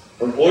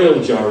 her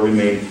oil jar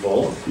remained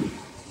full.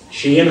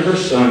 She and her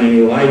son and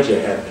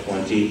Elijah had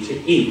plenty to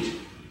eat.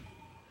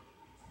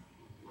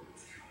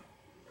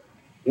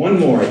 One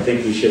more I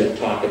think we should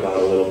talk about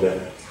a little bit.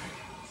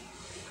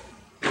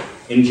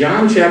 In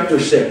John chapter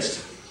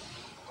 6,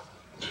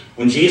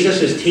 when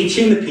Jesus is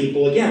teaching the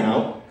people, again,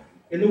 out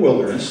in the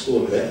wilderness a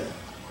little bit,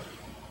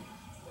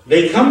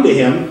 they come to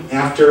him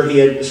after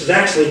this is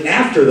actually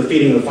after the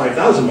feeding of the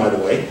 5,000, by the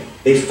way.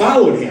 They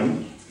followed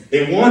him.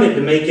 They wanted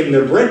to make him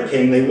their bread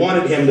king. They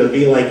wanted him to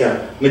be like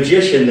a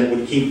magician that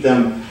would keep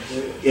them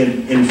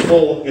in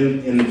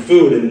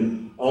food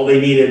and all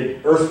they needed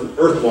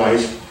earthly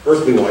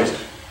wise.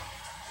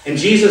 And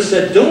Jesus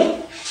said,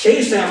 "Don't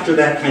chase after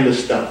that kind of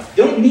stuff.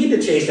 You don't need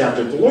to chase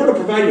after it. The Lord will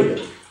provide with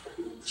it.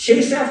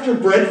 Chase after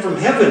bread from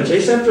heaven.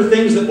 Chase after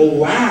things that will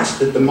last,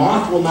 that the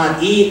moth will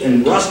not eat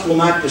and rust will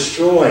not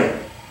destroy.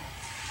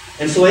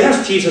 And so they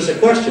ask Jesus a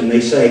question.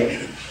 They say,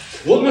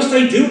 what must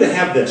I do to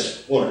have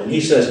this, Lord? And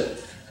he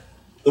says,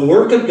 the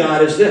work of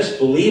God is this: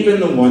 believe in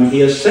the one he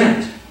has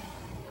sent.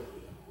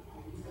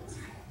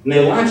 And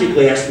they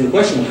logically ask him the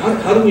question, well,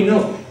 how do we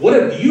know? What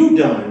have you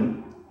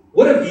done?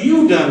 What have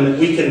you done that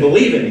we can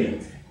believe in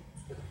you?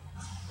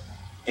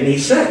 And he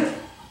said,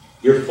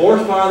 your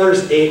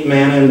forefathers ate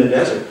manna in the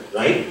desert,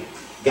 right?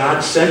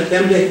 God sent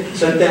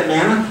that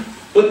manna,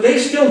 but they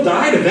still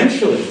died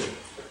eventually.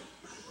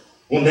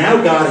 Well,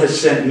 now God has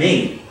sent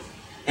me,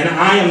 and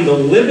I am the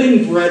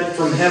living bread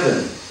from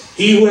heaven.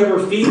 He who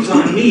ever feeds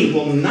on me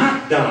will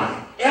not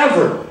die,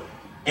 ever.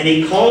 And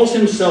he calls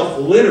himself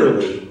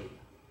literally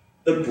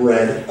the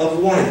bread of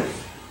life.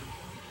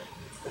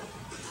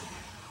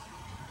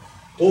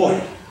 Boy,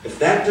 if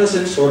that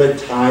doesn't sort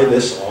of tie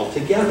this all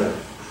together.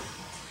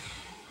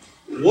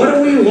 What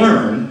do we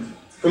learn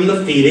from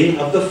the feeding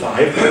of the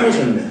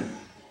 5,000 men?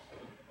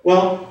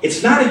 Well,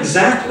 it's not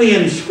exactly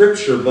in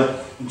Scripture,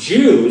 but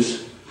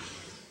Jews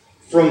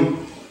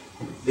from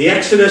the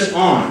Exodus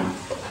on,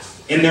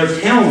 in their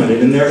Talmud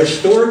and in their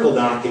historical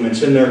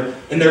documents, in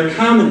their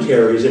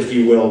commentaries, if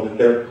you will, that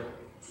their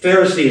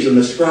Pharisees and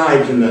the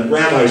scribes and the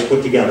rabbis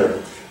put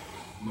together,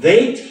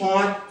 they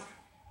taught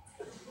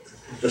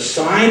the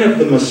sign of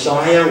the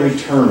Messiah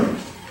returning.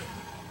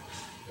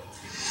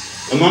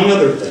 Among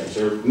other things,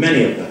 there are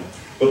many of them,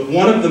 but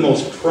one of the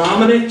most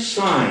prominent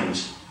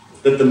signs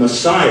that the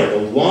Messiah,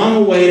 the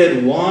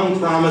long-awaited,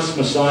 long-promised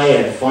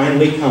Messiah, had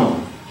finally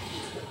come,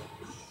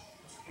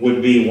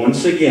 would be,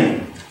 once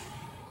again,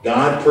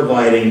 God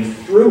providing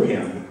through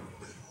him,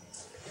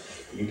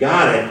 you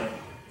got it,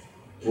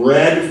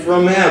 bread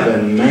from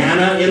heaven,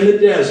 manna in the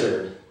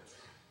desert,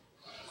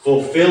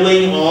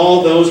 fulfilling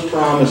all those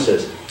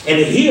promises. And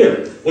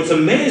here, what's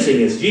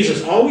amazing is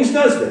Jesus always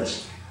does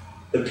this.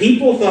 The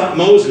people thought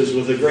Moses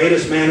was the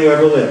greatest man who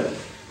ever lived.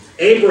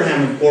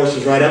 Abraham, of course,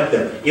 is right up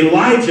there.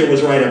 Elijah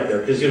was right up there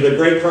because he was a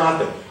great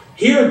prophet.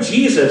 Here,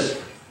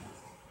 Jesus,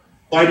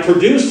 by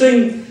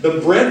producing the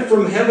bread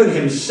from heaven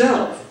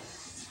himself,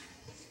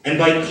 and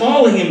by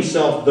calling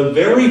himself the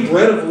very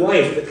bread of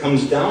life that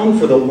comes down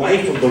for the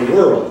life of the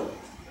world,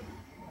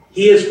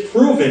 he has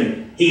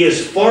proven he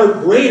is far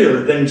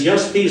greater than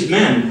just these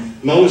men,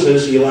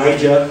 Moses,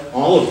 Elijah,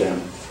 all of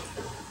them,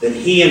 that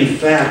he in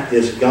fact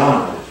is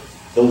God,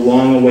 the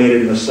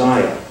long-awaited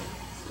Messiah,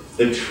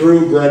 the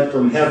true bread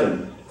from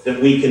heaven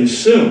that we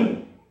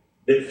consume,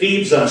 that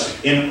feeds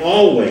us in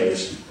all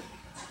ways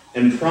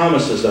and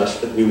promises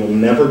us that we will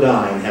never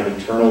die and have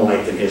eternal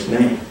life in his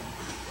name.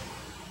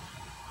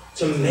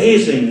 It's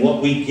amazing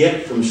what we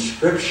get from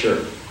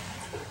Scripture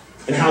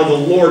and how the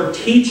Lord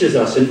teaches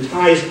us and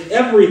ties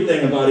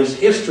everything about his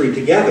history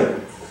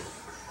together.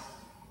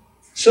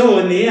 So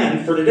in the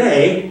end, for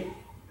today,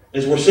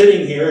 as we're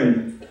sitting here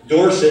in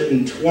Dorset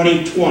in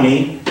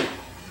 2020,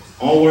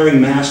 all wearing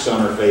masks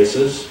on our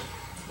faces,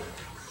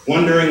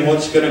 wondering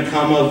what's going to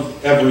come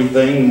of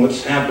everything,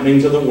 what's happening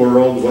to the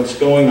world, what's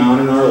going on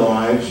in our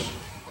lives,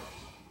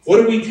 what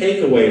do we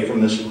take away from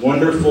this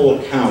wonderful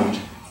account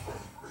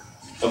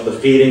of the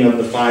feeding of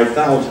the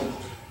 5,000?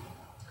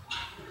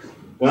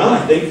 Well,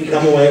 I think we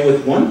come away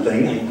with one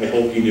thing, I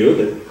hope you do,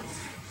 that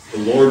the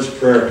Lord's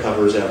Prayer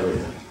covers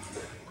everything.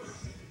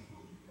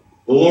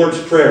 The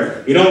Lord's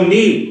Prayer. You don't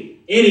need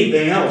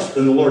anything else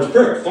than the Lord's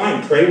Prayer.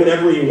 Fine, pray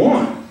whatever you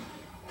want.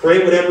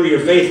 Pray whatever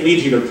your faith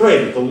leads you to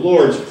pray. But the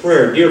Lord's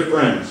Prayer, dear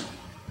friends,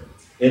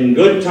 in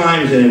good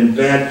times and in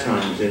bad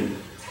times, in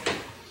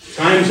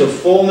times of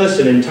fullness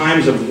and in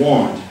times of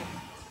want,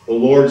 the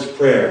Lord's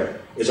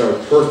Prayer is our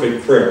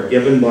perfect prayer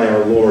given by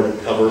our Lord.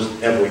 It covers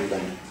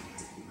everything.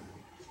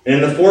 And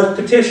in the fourth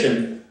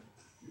petition,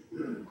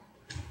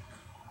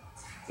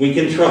 we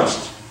can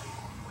trust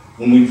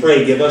when we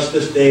pray, give us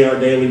this day our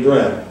daily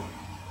bread,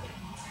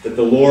 that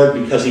the Lord,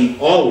 because he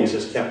always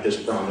has kept his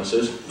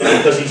promises,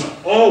 because he's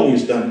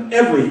always done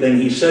everything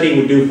he said he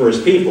would do for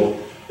his people,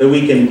 that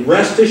we can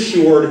rest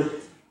assured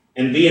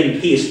and be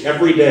in peace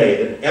every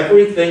day, that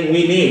everything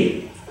we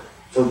need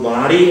for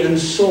body and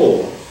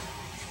soul,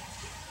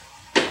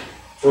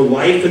 for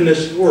life in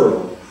this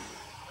world,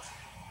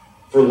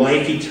 for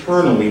life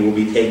eternally, will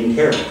be taken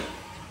care of.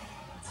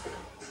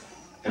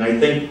 And I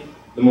think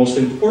the most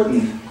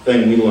important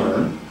thing we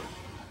learn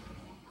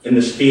in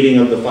this feeding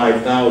of the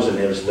 5,000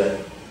 is that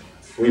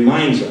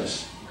reminds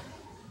us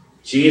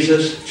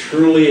Jesus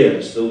truly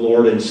is the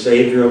Lord and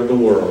Savior of the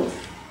world.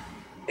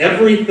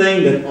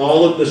 Everything that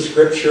all of the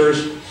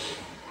Scriptures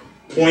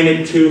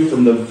pointed to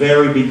from the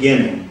very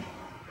beginning,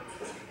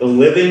 the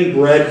living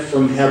bread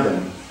from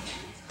heaven,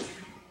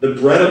 the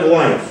bread of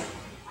life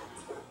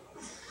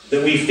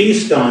that we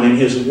feast on in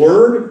his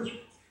Word,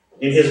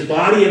 in his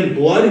body and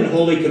blood in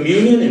Holy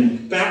Communion,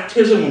 in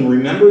baptism, and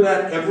remember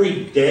that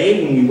every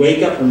day when we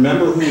wake up,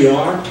 remember who we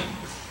are.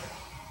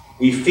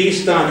 We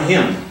feast on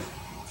him.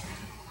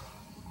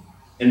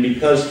 And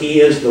because he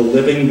is the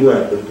living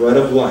bread, the bread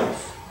of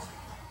life,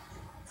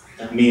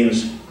 That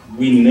means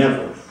we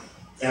never,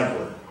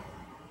 ever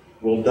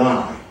will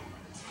die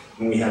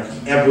when we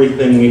have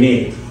everything we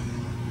need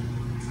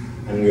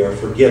and we are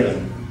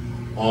forgiven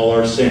all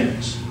our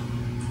sins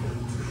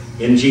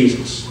in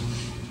Jesus,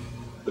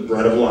 the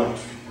bread of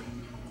life.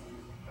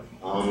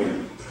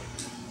 Amen.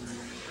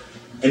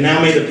 And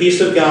now may the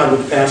peace of God,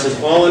 which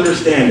passes all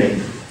understanding,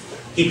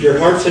 keep your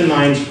hearts and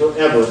minds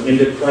forever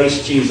into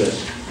Christ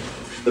Jesus,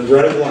 the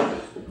bread of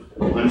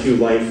life, unto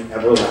life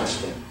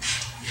everlasting.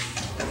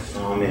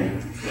 Amen.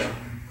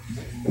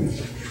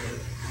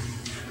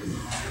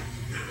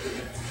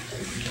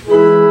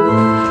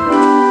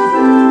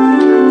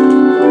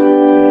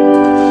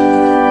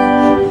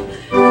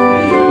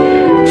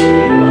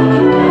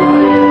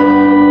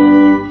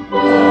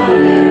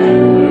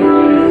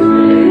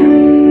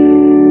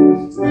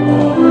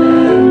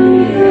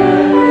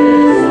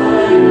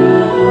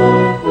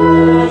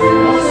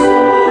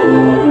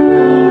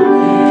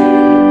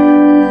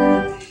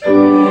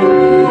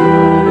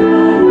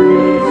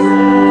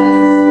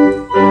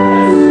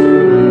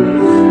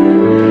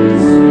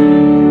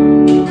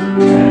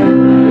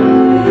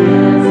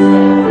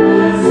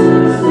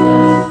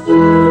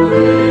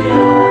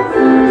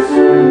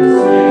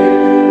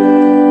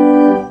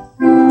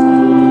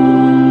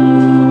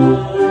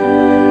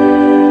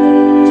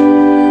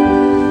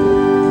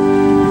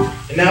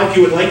 If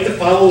you would like to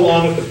follow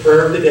along with the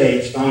prayer of the day,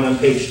 it's found on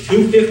page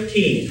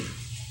 215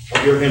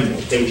 of your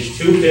hymnal, page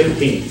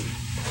 215.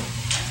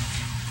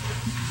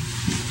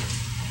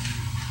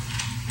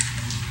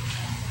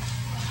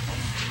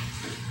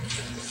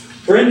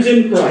 Friends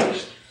in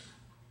Christ,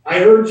 I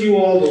urge you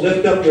all to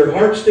lift up your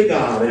hearts to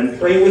God and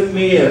pray with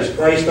me as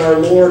Christ our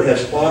Lord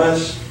has taught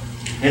us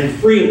and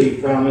freely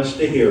promised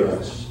to hear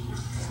us.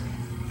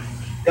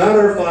 God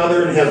our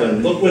Father in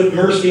heaven, look with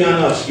mercy on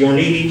us, your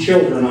needy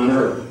children on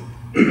earth.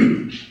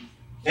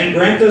 And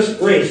grant us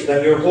grace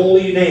that your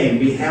holy name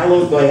be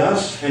hallowed by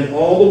us and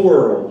all the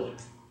world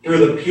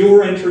through the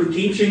pure and true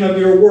teaching of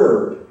your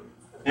word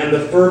and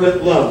the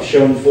fervent love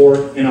shown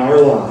forth in our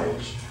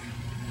lives.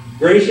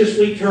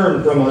 Graciously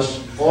turn from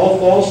us all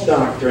false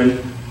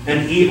doctrine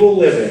and evil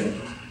living,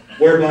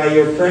 whereby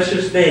your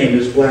precious name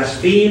is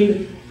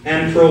blasphemed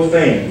and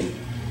profaned.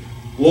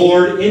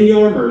 Lord, in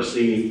your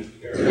mercy,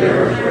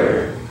 hear our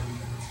prayer.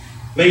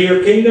 May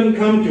your kingdom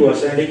come to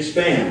us and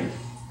expand.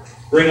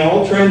 Bring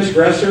all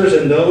transgressors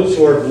and those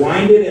who are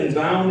blinded and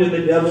bound in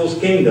the devil's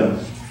kingdom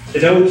to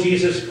know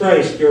Jesus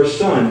Christ, your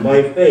Son,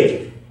 by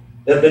faith,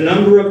 that the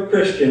number of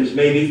Christians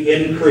may be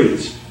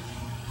increased.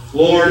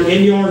 Lord,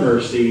 in your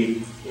mercy,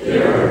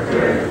 hear our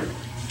prayer.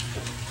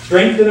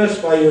 Strengthen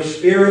us by your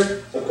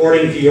Spirit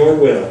according to your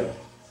will,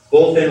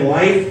 both in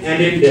life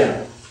and in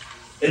death,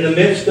 in the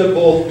midst of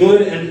both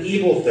good and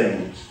evil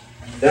things,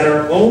 that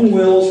our own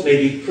wills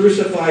may be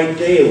crucified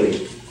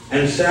daily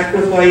and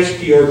sacrificed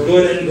to your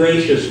good and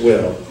gracious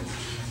will.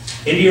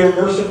 Into your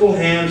merciful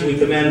hands we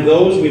commend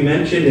those we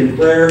mentioned in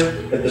prayer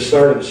at the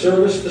start of the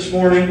service this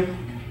morning,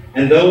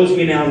 and those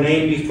we now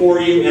name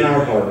before you in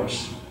our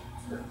hearts.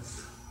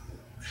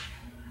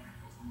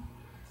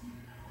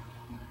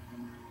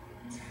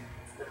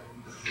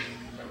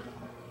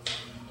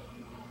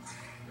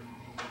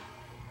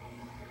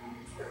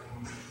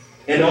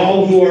 And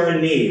all who are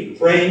in need,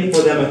 praying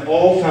for them at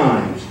all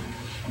times,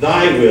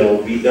 thy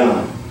will be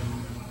done.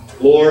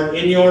 Lord,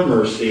 in your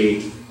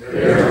mercy,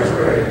 hear our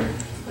prayer.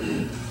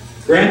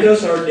 Grant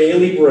us our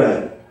daily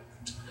bread.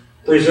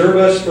 Preserve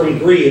us from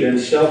greed and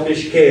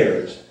selfish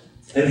cares,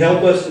 and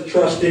help us to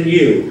trust in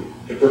you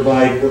to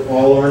provide for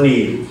all our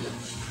needs.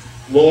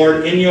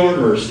 Lord, in your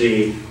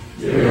mercy,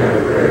 hear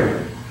our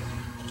prayer.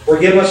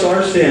 Forgive us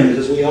our sins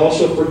as we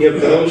also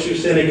forgive those who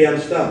sin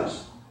against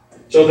us,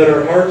 so that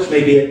our hearts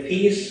may be at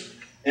peace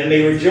and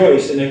may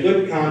rejoice in a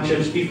good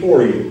conscience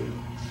before you,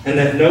 and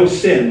that no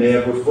sin may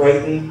ever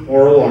frighten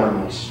or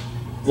alarm us.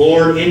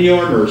 Lord, in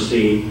your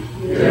mercy,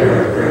 hear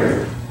our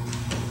prayer.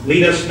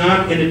 Lead us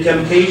not into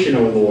temptation,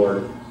 O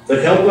Lord,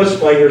 but help us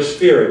by your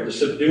Spirit to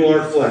subdue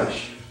our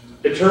flesh,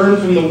 to turn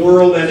from the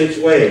world and its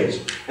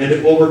ways, and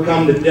to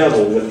overcome the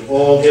devil with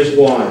all his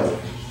wiles.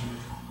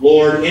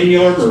 Lord, in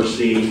your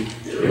mercy,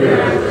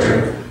 hear our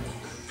prayer.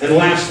 And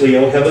lastly,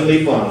 O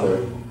Heavenly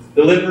Father,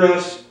 deliver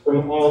us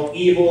from all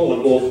evil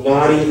of both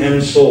body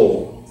and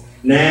soul,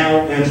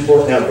 now and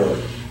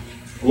forever.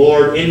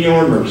 Lord, in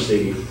your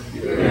mercy,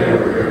 hear our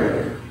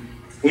prayer.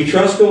 We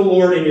trust, O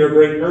Lord, in your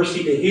great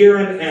mercy to hear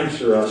and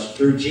answer us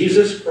through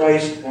Jesus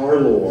Christ our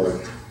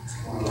Lord.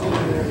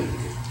 Amen.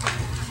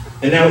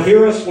 And now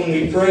hear us when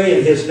we pray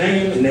in his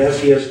name and as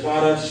he has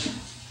taught us.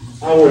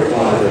 Our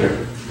Father,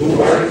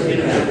 who art in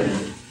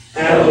heaven,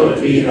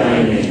 hallowed be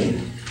thy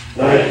name.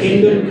 Thy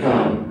kingdom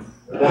come,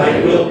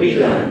 thy will be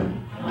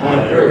done, on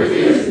earth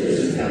as it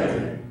is in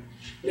heaven.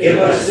 Give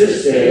us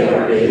this day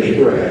our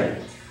daily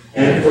bread,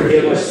 and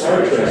forgive us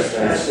our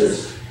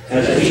trespasses,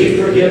 as we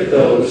forgive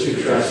those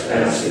who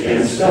trespass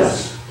against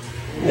us.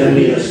 And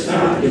lead us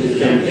not into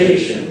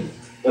temptation,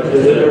 but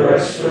deliver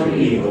us from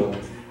evil.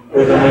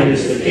 For thine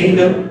is the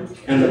kingdom,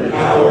 and the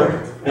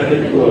power, and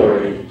the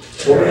glory,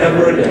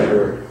 forever and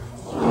ever.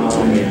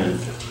 Amen.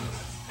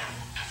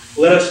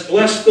 Let us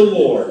bless the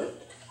Lord.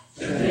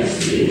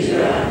 Thanks be to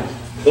God.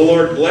 The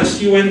Lord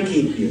bless you and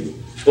keep you.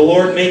 The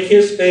Lord make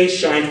his face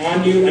shine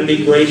on you and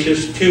be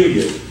gracious to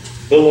you.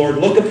 The Lord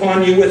look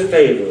upon you with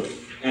favor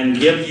and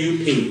give you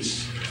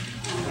peace.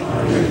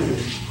 Amen.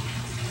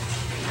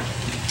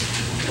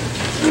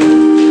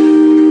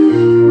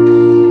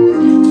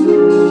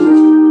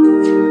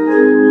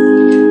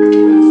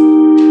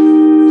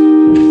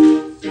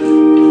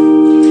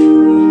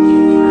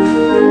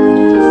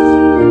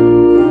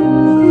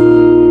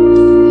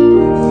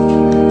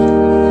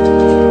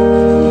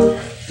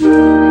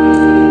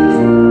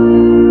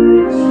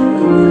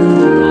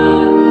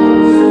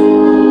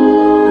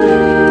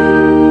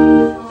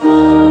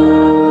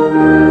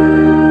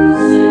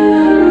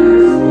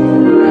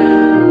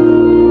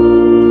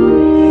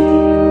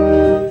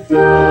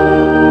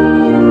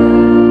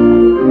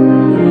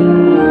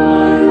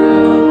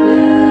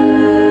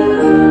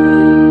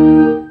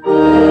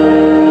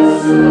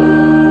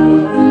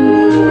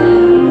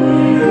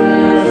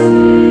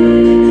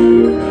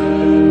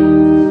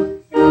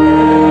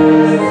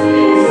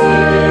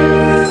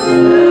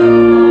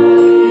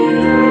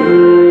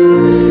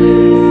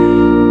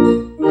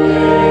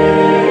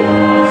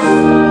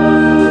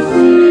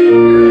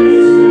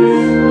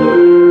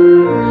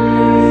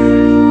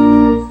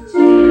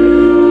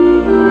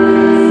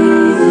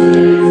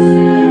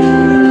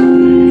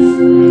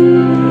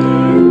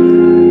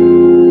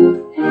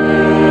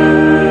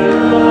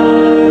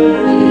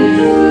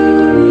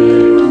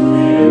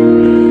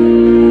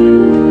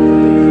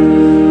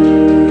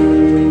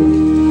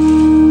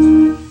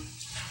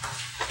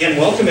 Again,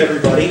 welcome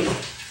everybody.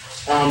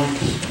 A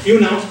few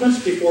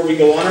announcements before we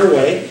go on our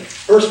way.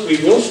 First, we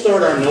will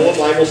start our Noah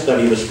Bible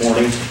study this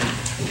morning.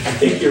 I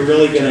think you're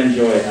really going to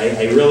enjoy it.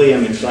 I really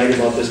am excited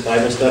about this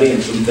Bible study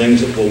and some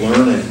things that we'll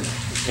learn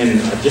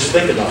and just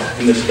think about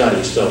in the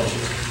study. So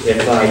if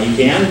you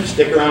can,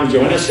 stick around,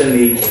 join us in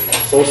the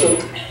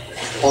social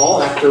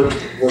hall after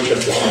worship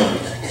this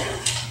morning.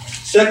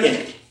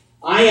 Second,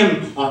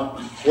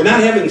 we're not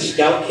having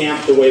scout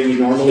camp the way we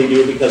normally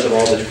do because of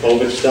all this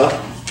COVID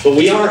stuff. But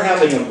we are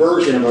having a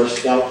version of our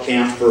scout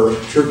camp for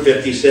Troop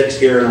 56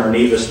 here in our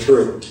Nevis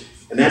troop.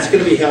 And that's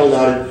going to be held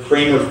out at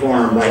Kramer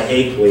Farm by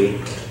Akeley.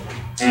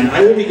 And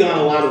I will be gone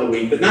a lot of the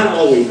week, but not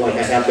all week like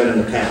I have been in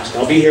the past.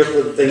 I'll be here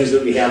for the things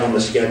that we have on the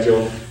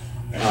schedule,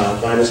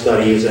 Bible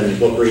studies and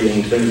book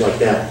reading, things like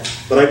that.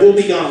 But I will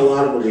be gone a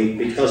lot of the week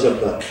because of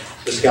the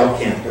scout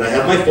camp. But I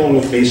have my phone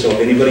with me, so if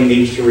anybody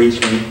needs to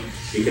reach me,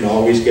 you can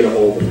always get a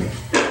hold of me.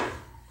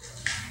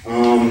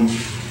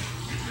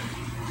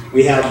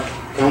 We have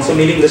council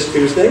meeting this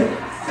Tuesday,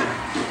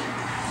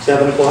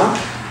 7 o'clock.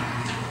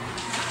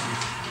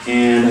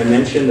 And I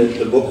mentioned that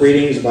the book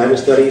readings, Bible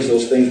studies,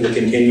 those things will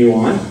continue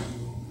on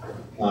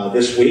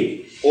this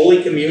week.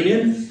 Holy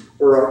Communion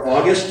for our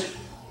August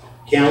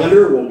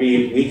calendar will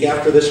be a week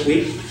after this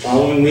week,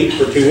 following week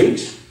for 2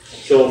 weeks.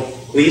 So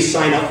please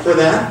sign up for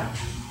that.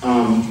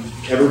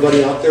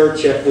 Everybody out there,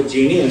 check with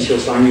Jeannie and she'll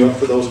sign you up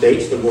for those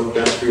dates that work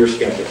best for your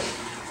schedule.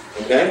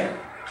 Okay?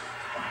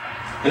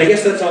 And I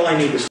guess that's all I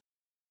need to say.